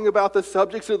talking about the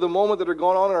subjects of the moment that are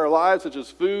going on in our lives, such as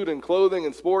food and clothing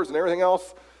and sports and everything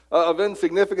else of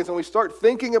insignificance, and we start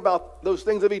thinking about those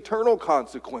things of eternal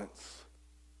consequence.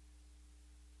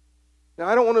 Now,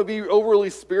 I don't want to be overly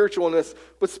spiritual in this,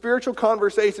 but spiritual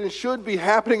conversations should be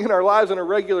happening in our lives on a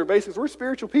regular basis. We're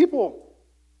spiritual people.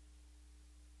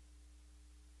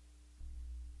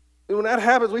 And when that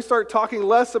happens, we start talking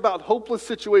less about hopeless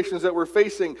situations that we're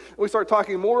facing, and we start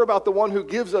talking more about the one who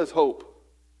gives us hope.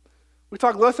 We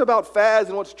talk less about fads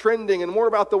and what's trending, and more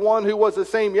about the one who was the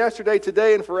same yesterday,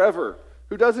 today, and forever,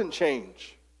 who doesn't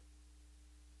change.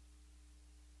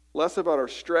 Less about our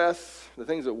stress, the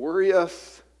things that worry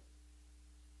us,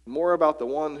 more about the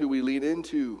one who we lean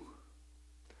into,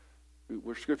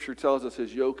 where Scripture tells us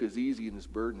his yoke is easy and his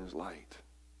burden is light.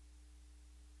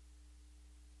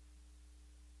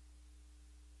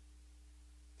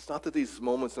 It's not that these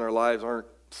moments in our lives aren't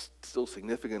still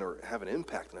significant or have an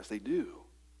impact on us. They do.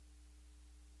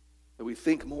 That we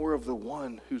think more of the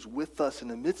one who's with us in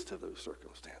the midst of those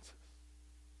circumstances.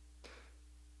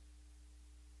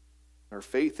 Our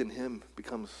faith in him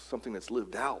becomes something that's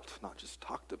lived out, not just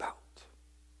talked about.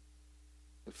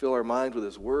 We fill our minds with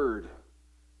his word.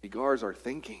 He guards our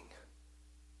thinking.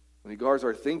 When he guards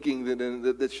our thinking,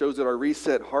 that shows that our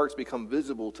reset hearts become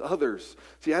visible to others.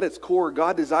 See, at its core,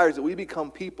 God desires that we become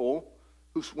people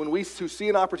who see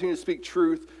an opportunity to speak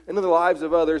truth into the lives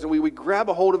of others, and we grab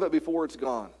a hold of it before it's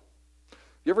gone.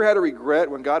 You ever had a regret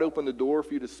when God opened the door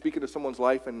for you to speak into someone's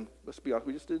life, and let's be honest,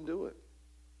 we just didn't do it?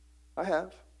 I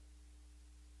have.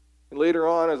 And later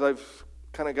on, as I've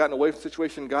kind of gotten away from the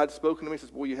situation, God's spoken to me and says,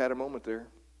 boy, you had a moment there.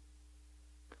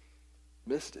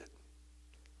 Missed it.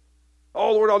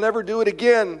 Oh, Lord, I'll never do it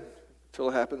again until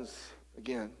it happens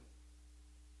again.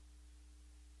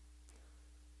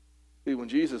 See, when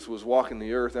Jesus was walking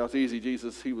the earth, now it's easy,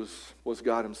 Jesus, he was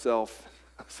God himself.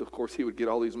 So, of course, he would get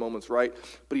all these moments right.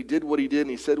 But he did what he did, and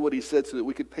he said what he said so that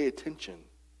we could pay attention.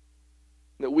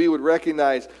 That we would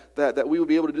recognize that we would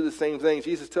be able to do the same things.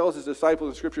 Jesus tells his disciples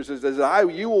in Scripture, says,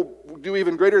 you will do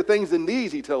even greater things than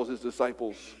these, he tells his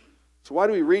disciples. So why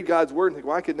do we read God's word and think,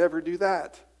 well, I could never do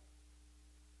that?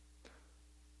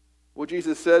 What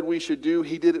Jesus said we should do,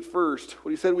 he did it first.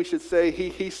 What he said we should say,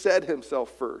 he said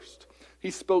himself first. He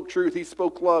spoke truth, he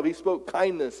spoke love, he spoke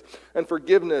kindness and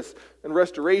forgiveness and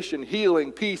restoration,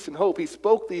 healing, peace, and hope. He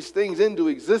spoke these things into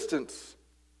existence.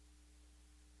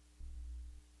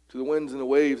 To the winds and the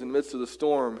waves in the midst of the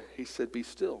storm, he said, be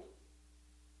still.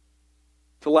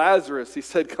 To Lazarus, he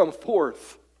said, come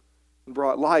forth, and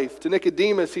brought life. To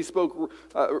Nicodemus, he spoke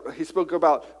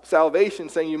about salvation,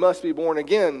 saying, you must be born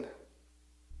again.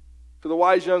 To the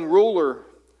wise young ruler,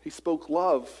 he spoke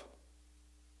love.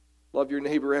 Love your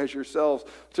neighbor as yourselves.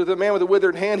 To the man with the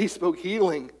withered hand, he spoke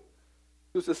healing.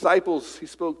 To his disciples, he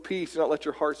spoke peace. Do not let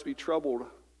your hearts be troubled.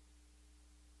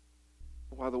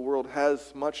 While the world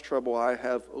has much trouble, I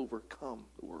have overcome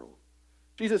the world.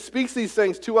 Jesus speaks these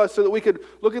things to us so that we could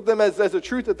look at them as the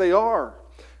truth that they are.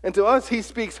 And to us, he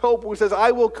speaks hope. He says,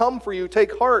 I will come for you.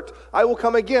 Take heart. I will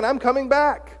come again. I'm coming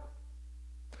back.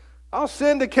 I'll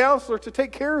send a counselor to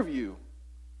take care of you.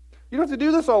 You don't have to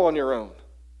do this all on your own.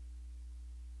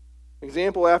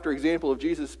 Example after example of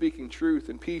Jesus speaking truth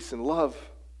and peace and love.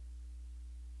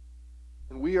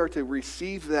 And we are to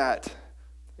receive that.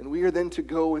 And we are then to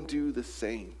go and do the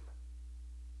same.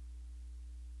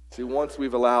 See, once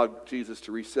we've allowed Jesus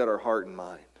to reset our heart and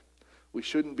mind, we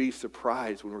shouldn't be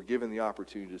surprised when we're given the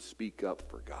opportunity to speak up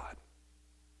for God.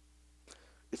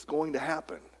 It's going to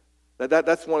happen.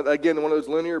 That's one of those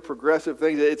linear progressive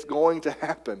things. It's going to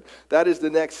happen. That is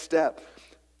the next step.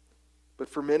 But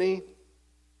for many,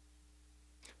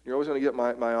 you're always going to get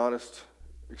my honest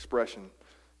expression.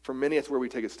 For many, it's where we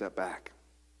take a step back.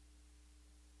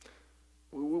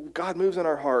 God moves in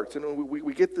our hearts, and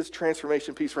we get this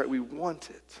transformation piece right. We want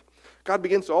it. God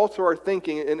begins to alter our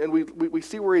thinking, and we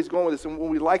see where he's going with this, and when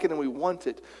we like it and we want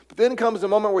it. But then comes a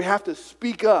moment where we have to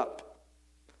speak up.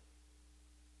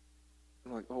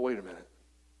 I'm like, oh, wait a minute.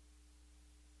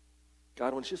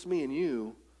 God, when it's just me and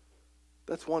you,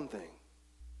 that's one thing.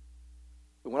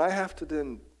 But when I have to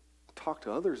then talk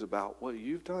to others about what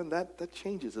you've done, that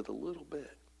changes it a little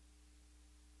bit.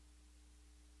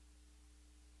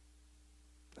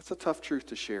 That's a tough truth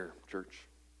to share, church.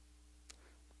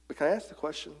 But can I ask the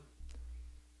question?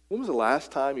 When was the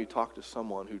last time you talked to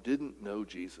someone who didn't know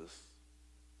Jesus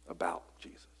about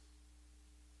Jesus?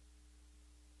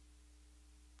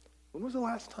 When was the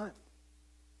last time?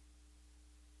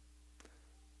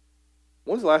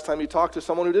 When was the last time you talked to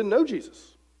someone who didn't know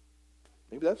Jesus?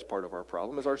 Maybe that's part of our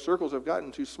problem, is our circles have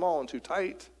gotten too small and too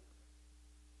tight.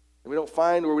 And we don't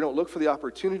find, or we don't look for the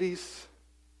opportunities.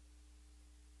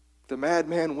 The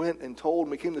madman went and told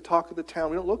and became the talk of the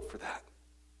town. We don't look for that.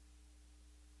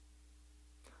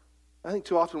 I think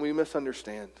too often we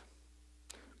misunderstand.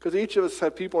 Because each of us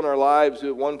have people in our lives who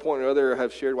at one point or other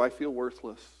have shared, well, I feel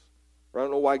worthless. Or I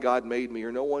don't know why God made me,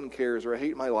 or no one cares, or I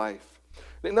hate my life.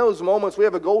 And in those moments, we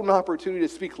have a golden opportunity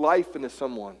to speak life into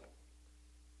someone.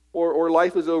 Or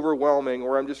life is overwhelming,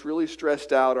 or I'm just really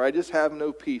stressed out, or I just have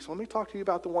no peace. Let me talk to you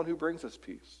about the one who brings us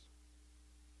peace.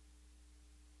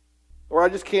 Or I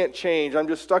just can't change. I'm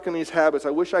just stuck in these habits. I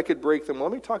wish I could break them.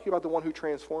 Let me talk to you about the one who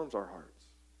transforms our hearts.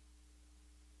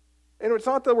 And it's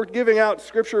not that we're giving out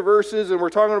scripture verses and we're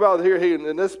talking about here, hey,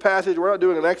 in this passage, we're not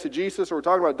doing an exegesis or we're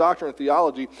talking about doctrine and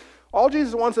theology. All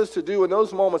Jesus wants us to do in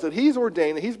those moments that he's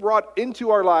ordained, that he's brought into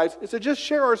our lives, is to just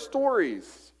share our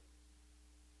stories.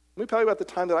 Let me tell you about the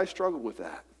time that I struggled with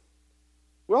that.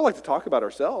 We all like to talk about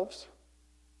ourselves.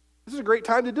 This is a great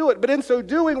time to do it. But in so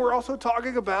doing, we're also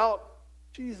talking about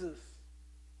Jesus.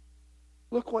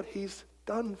 Look what he's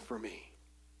done for me.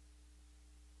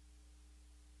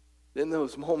 In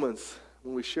those moments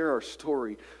when we share our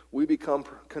story, we become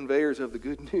conveyors of the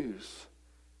good news.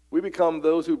 We become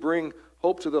those who bring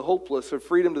hope to the hopeless and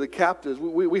freedom to the captives.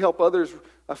 We help others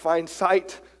find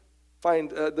sight,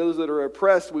 find those that are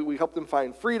oppressed. We help them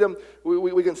find freedom.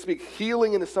 We can speak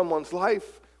healing into someone's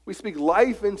life. We speak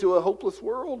life into a hopeless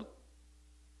world. When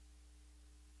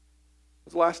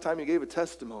was the last time you gave a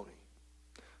testimony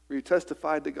where you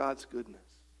testified to God's goodness?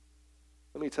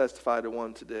 Let me testify to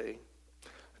one today.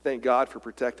 Thank God for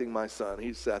protecting my son.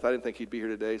 He's Seth. I didn't think he'd be here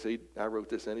today, so I wrote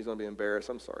this in. He's going to be embarrassed.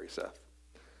 I'm sorry, Seth.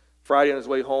 Friday on his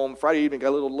way home, Friday evening, got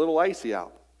a little icy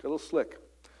out, got a little slick.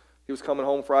 He was coming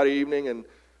home Friday evening, and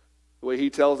the way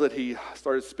he tells it, he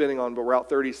started spinning on Route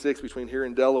 36 between here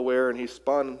and Delaware, and he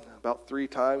spun about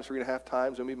 3.5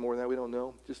 times, maybe more than that, we don't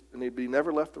know. And he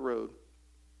never left the road.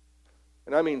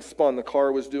 And I mean spun, the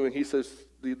car was doing, he says,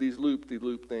 these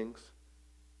loop things.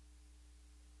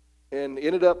 And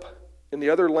ended up in the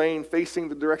other lane facing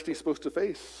the direction he's supposed to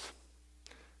face.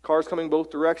 Cars coming both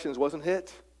directions, wasn't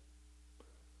hit.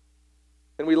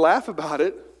 And we laugh about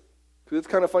it, because it's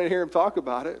kind of funny to hear him talk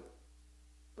about it.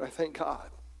 But I thank God.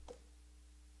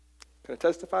 Can I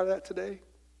testify to that today?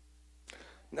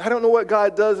 And I don't know what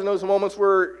God does in those moments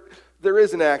where there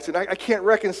is an accident. I can't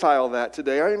reconcile that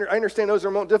today. I understand those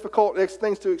are difficult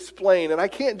things to explain, and I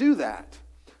can't do that.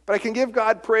 But I can give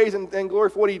God praise and glory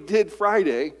for what he did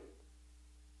Friday.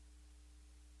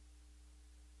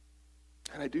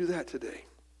 And I do that today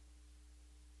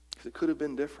because it could have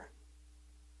been different.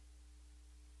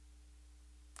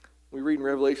 We read in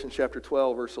Revelation chapter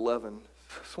 12, verse 11.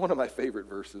 It's one of my favorite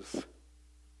verses.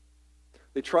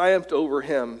 They triumphed over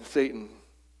him, Satan,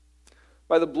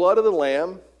 by the blood of the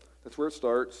Lamb, that's where it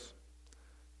starts,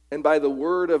 and by the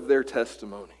word of their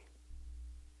testimony.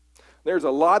 There's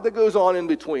a lot that goes on in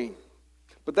between.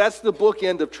 But that's the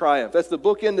bookend of triumph. That's the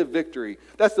bookend of victory.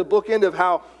 That's the bookend of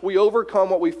how we overcome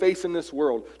what we face in this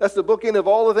world. That's the bookend of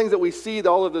all the things that we see,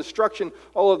 all of the destruction,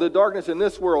 all of the darkness in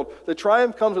this world. The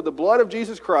triumph comes with the blood of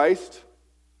Jesus Christ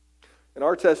and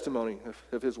our testimony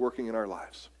of his working in our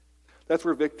lives. That's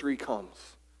where victory comes.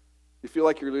 You feel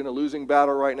like you're in a losing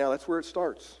battle right now, that's where it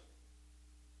starts.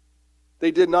 They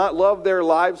did not love their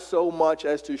lives so much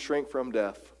as to shrink from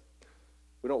death.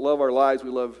 We don't love our lives, we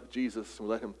love Jesus, and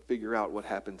we let him figure out what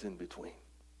happens in between.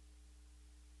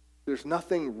 There's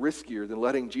nothing riskier than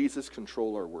letting Jesus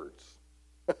control our words.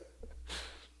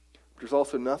 There's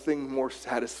also nothing more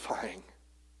satisfying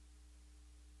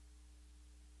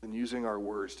than using our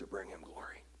words to bring him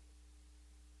glory.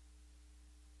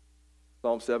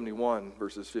 Psalm 71,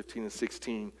 verses 15 and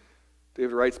 16.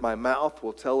 David writes, "My mouth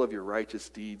will tell of your righteous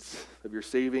deeds, of your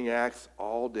saving acts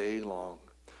all day long.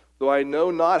 Though I know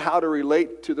not how to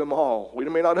relate to them all." We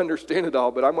may not understand it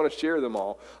all, but I'm going to share them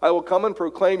all. "I will come and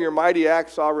proclaim your mighty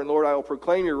acts, sovereign Lord. I will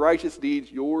proclaim your righteous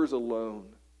deeds, yours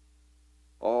alone,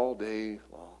 all day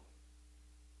long."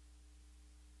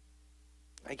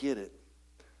 I get it.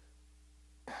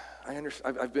 I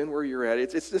understand. I've been where you're at.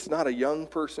 It's just not a young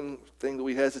person thing that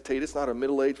we hesitate. It's not a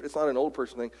middle-aged, it's not an old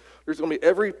person thing. There's going to be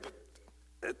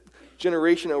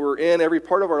generation that we're in, every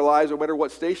part of our lives, no matter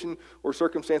what station or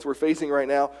circumstance we're facing right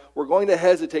now, we're going to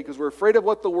hesitate because we're afraid of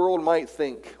what the world might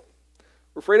think.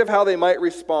 We're afraid of how they might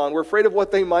respond. We're afraid of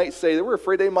what they might say. We're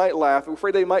afraid they might laugh. We're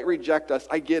afraid they might reject us.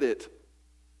 I get it.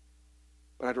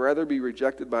 But I'd rather be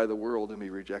rejected by the world than be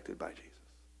rejected by Jesus.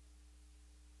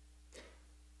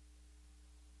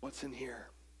 What's in here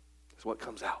is what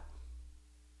comes out.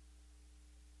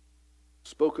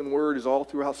 Spoken word is all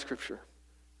throughout Scripture.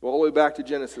 Go all the way back to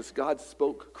Genesis. God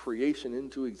spoke creation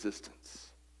into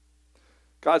existence.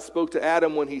 God spoke to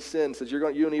Adam when he sinned. Says, you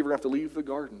and Eve are going to have to leave the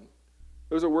garden.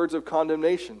 Those are words of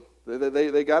condemnation.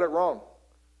 They got it wrong.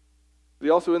 They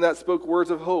also in that spoke words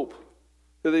of hope.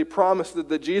 That they promised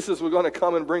that Jesus was going to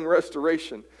come and bring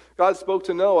restoration. God spoke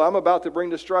to Noah, I'm about to bring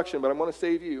destruction, but I'm going to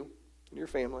save you and your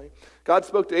family. God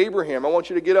spoke to Abraham, I want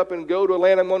you to get up and go to a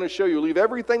land I'm going to show you. Leave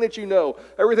everything that you know,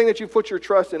 everything that you put your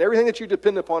trust in, everything that you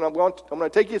depend upon. I'm going to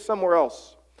take you somewhere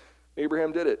else.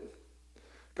 Abraham did it.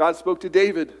 God spoke to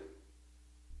David.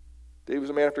 David was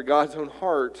a man after God's own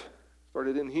heart.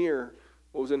 Started in here.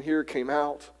 What was in here came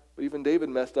out. But even David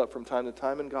messed up from time to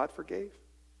time, and God forgave.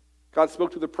 God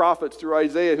spoke to the prophets through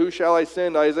Isaiah. Who shall I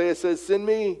send? Isaiah says, send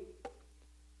me.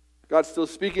 God's still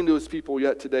speaking to his people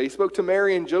yet today. He spoke to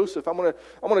Mary and Joseph. I'm going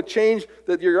to change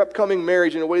your upcoming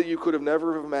marriage in a way that you could have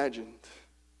never imagined.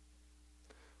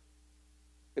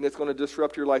 And it's going to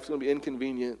disrupt your life. It's going to be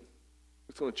inconvenient.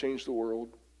 It's going to change the world.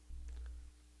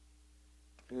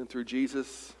 And through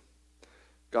Jesus,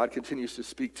 God continues to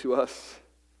speak to us.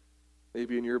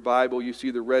 Maybe in your Bible you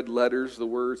see the red letters, the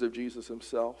words of Jesus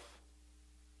himself.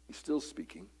 He's still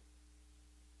speaking.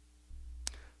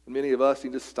 And many of us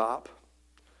need to stop.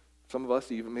 Some of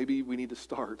us even, maybe we need to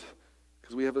start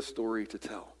because we have a story to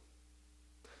tell.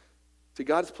 See,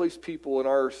 God's placed people in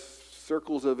our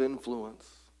circles of influence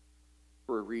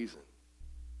for a reason.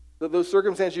 Those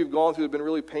circumstances you've gone through have been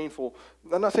really painful.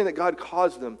 I'm not saying that God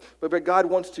caused them, but God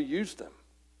wants to use them.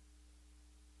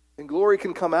 And glory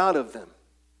can come out of them.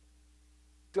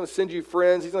 He's going to send you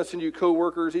friends. He's going to send you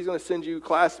coworkers. He's going to send you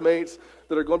classmates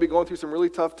that are going to be going through some really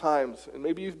tough times. And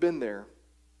maybe you've been there.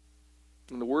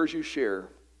 And the words you share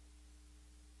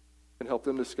can help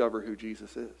them discover who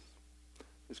Jesus is.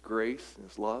 His grace and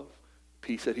his love,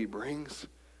 peace that he brings,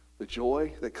 the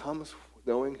joy that comes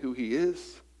knowing who he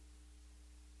is.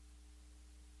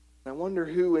 And I wonder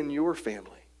who in your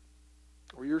family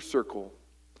or your circle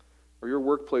or your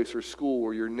workplace or school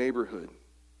or your neighborhood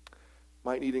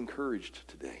might need encouraged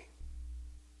today,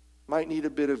 might need a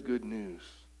bit of good news,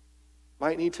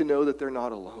 might need to know that they're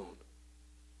not alone,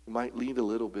 might need a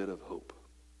little bit of hope.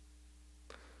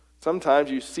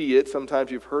 Sometimes you see it, sometimes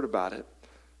you've heard about it.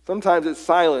 Sometimes it's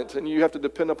silent and you have to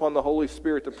depend upon the Holy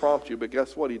Spirit to prompt you, but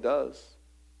guess what? He does.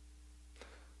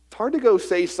 It's hard to go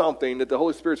say something that the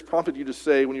Holy Spirit's prompted you to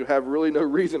say when you have really no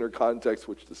reason or context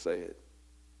which to say it.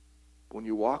 When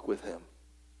you walk with him,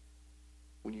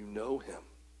 when you know him,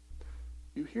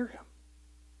 you hear him.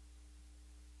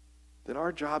 Then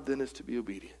our job then is to be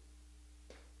obedient.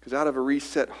 Because out of a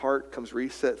reset heart comes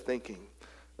reset thinking.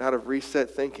 And out of reset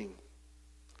thinking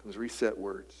comes reset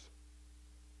words.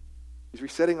 He's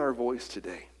resetting our voice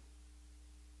today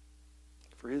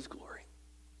for his glory.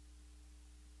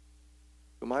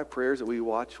 But my prayer is that we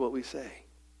watch what we say.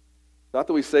 Not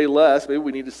that we say less, maybe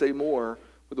we need to say more,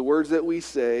 but the words that we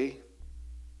say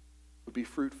would be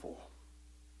fruitful.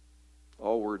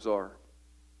 All words are.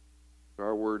 Are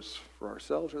our words for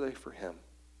ourselves or are they for him?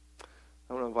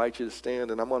 I want to invite you to stand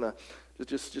and I'm going to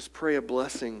just pray a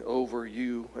blessing over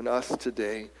you and us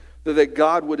today. That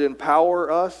God would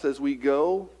empower us as we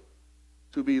go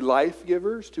to be life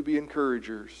givers, to be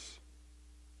encouragers,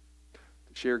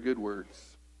 to share good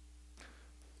words.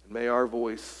 And may our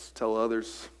voice tell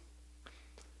others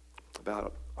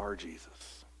about our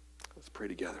Jesus. Let's pray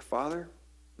together. Father,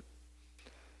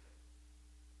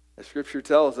 as Scripture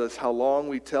tells us how long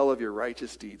we tell of your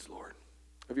righteous deeds, Lord,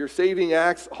 of your saving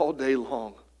acts all day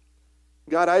long.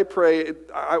 God, I pray,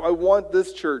 I want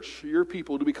this church, your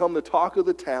people, to become the talk of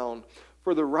the town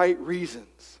for the right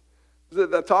reasons.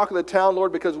 The talk of the town,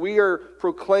 Lord, because we are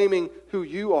proclaiming who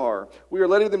you are. We are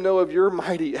letting them know of your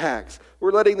mighty acts.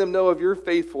 We're letting them know of your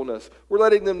faithfulness. We're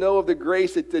letting them know of the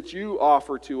grace that you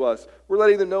offer to us. We're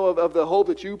letting them know of the hope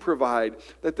that you provide,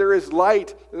 that there is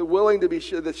light willing to be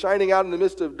that's shining out in the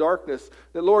midst of darkness,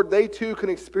 that, Lord, they too can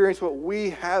experience what we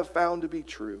have found to be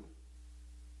true.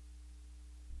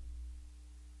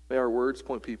 May our words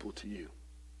point people to you.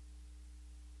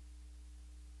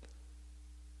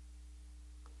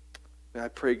 And I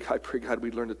pray, God,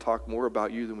 we'd learn to talk more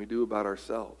about you than we do about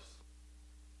ourselves.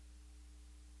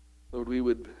 Lord, we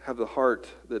would have the heart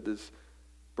that is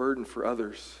burdened for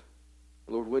others,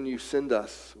 Lord, when you send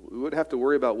us, we wouldn't have to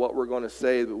worry about what we're going to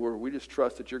say, but we just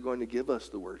trust that you're going to give us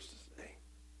the words to say.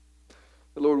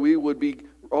 But Lord, we would be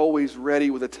always ready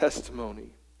with a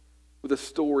testimony, with a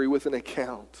story, with an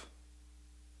account.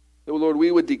 That, Lord,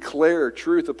 we would declare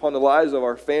truth upon the lives of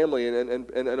our family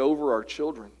and over our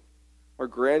children, our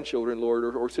grandchildren, Lord,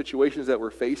 or situations that we're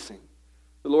facing.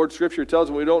 The Lord, Scripture tells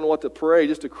us when we don't know what to pray,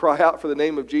 just to cry out for the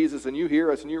name of Jesus, and you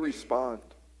hear us and you respond.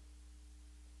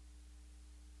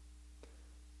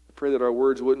 I pray that our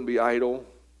words wouldn't be idle.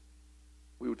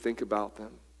 We would think about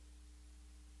them.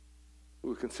 We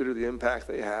would consider the impact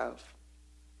they have.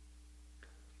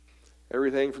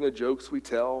 Everything from the jokes we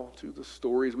tell to the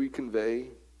stories we convey.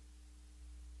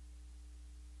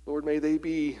 Lord, may they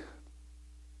be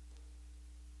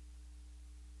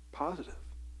positive.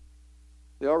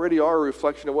 They already are a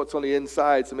reflection of what's on the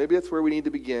inside, so maybe that's where we need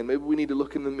to begin. Maybe we need to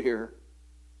look in the mirror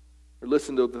or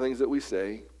listen to the things that we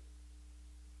say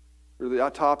or the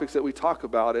topics that we talk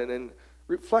about and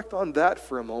reflect on that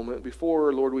for a moment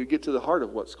before, Lord, we get to the heart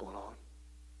of what's going on.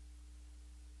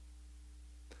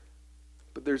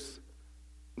 But there's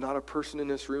not a person in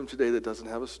this room today that doesn't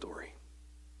have a story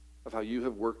of how you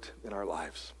have worked in our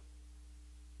lives.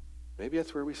 Maybe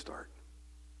that's where we start.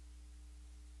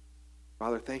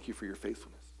 Father, thank you for your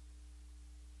faithfulness.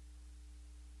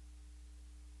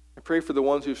 I pray for the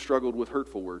ones who've struggled with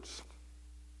hurtful words,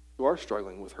 who are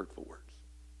struggling with hurtful words,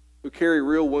 who carry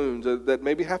real wounds that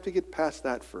maybe have to get past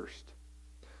that first.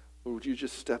 Or would you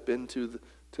just step into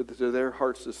to their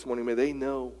hearts this morning? May they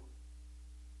know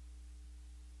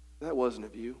that wasn't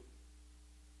of you.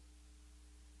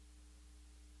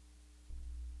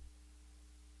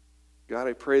 God,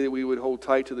 I pray that we would hold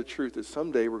tight to the truth that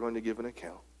someday we're going to give an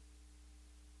account.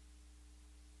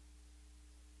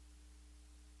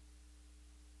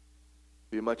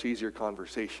 Be a much easier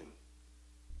conversation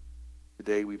the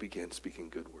day we begin speaking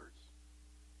good words.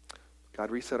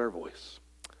 God, reset our voice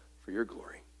for your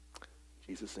glory. In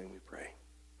Jesus' name we pray.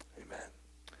 Amen.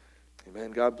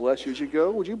 Amen. God bless you as you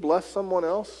go. Would you bless someone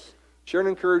else? Share an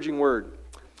encouraging word.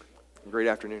 Great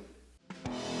afternoon.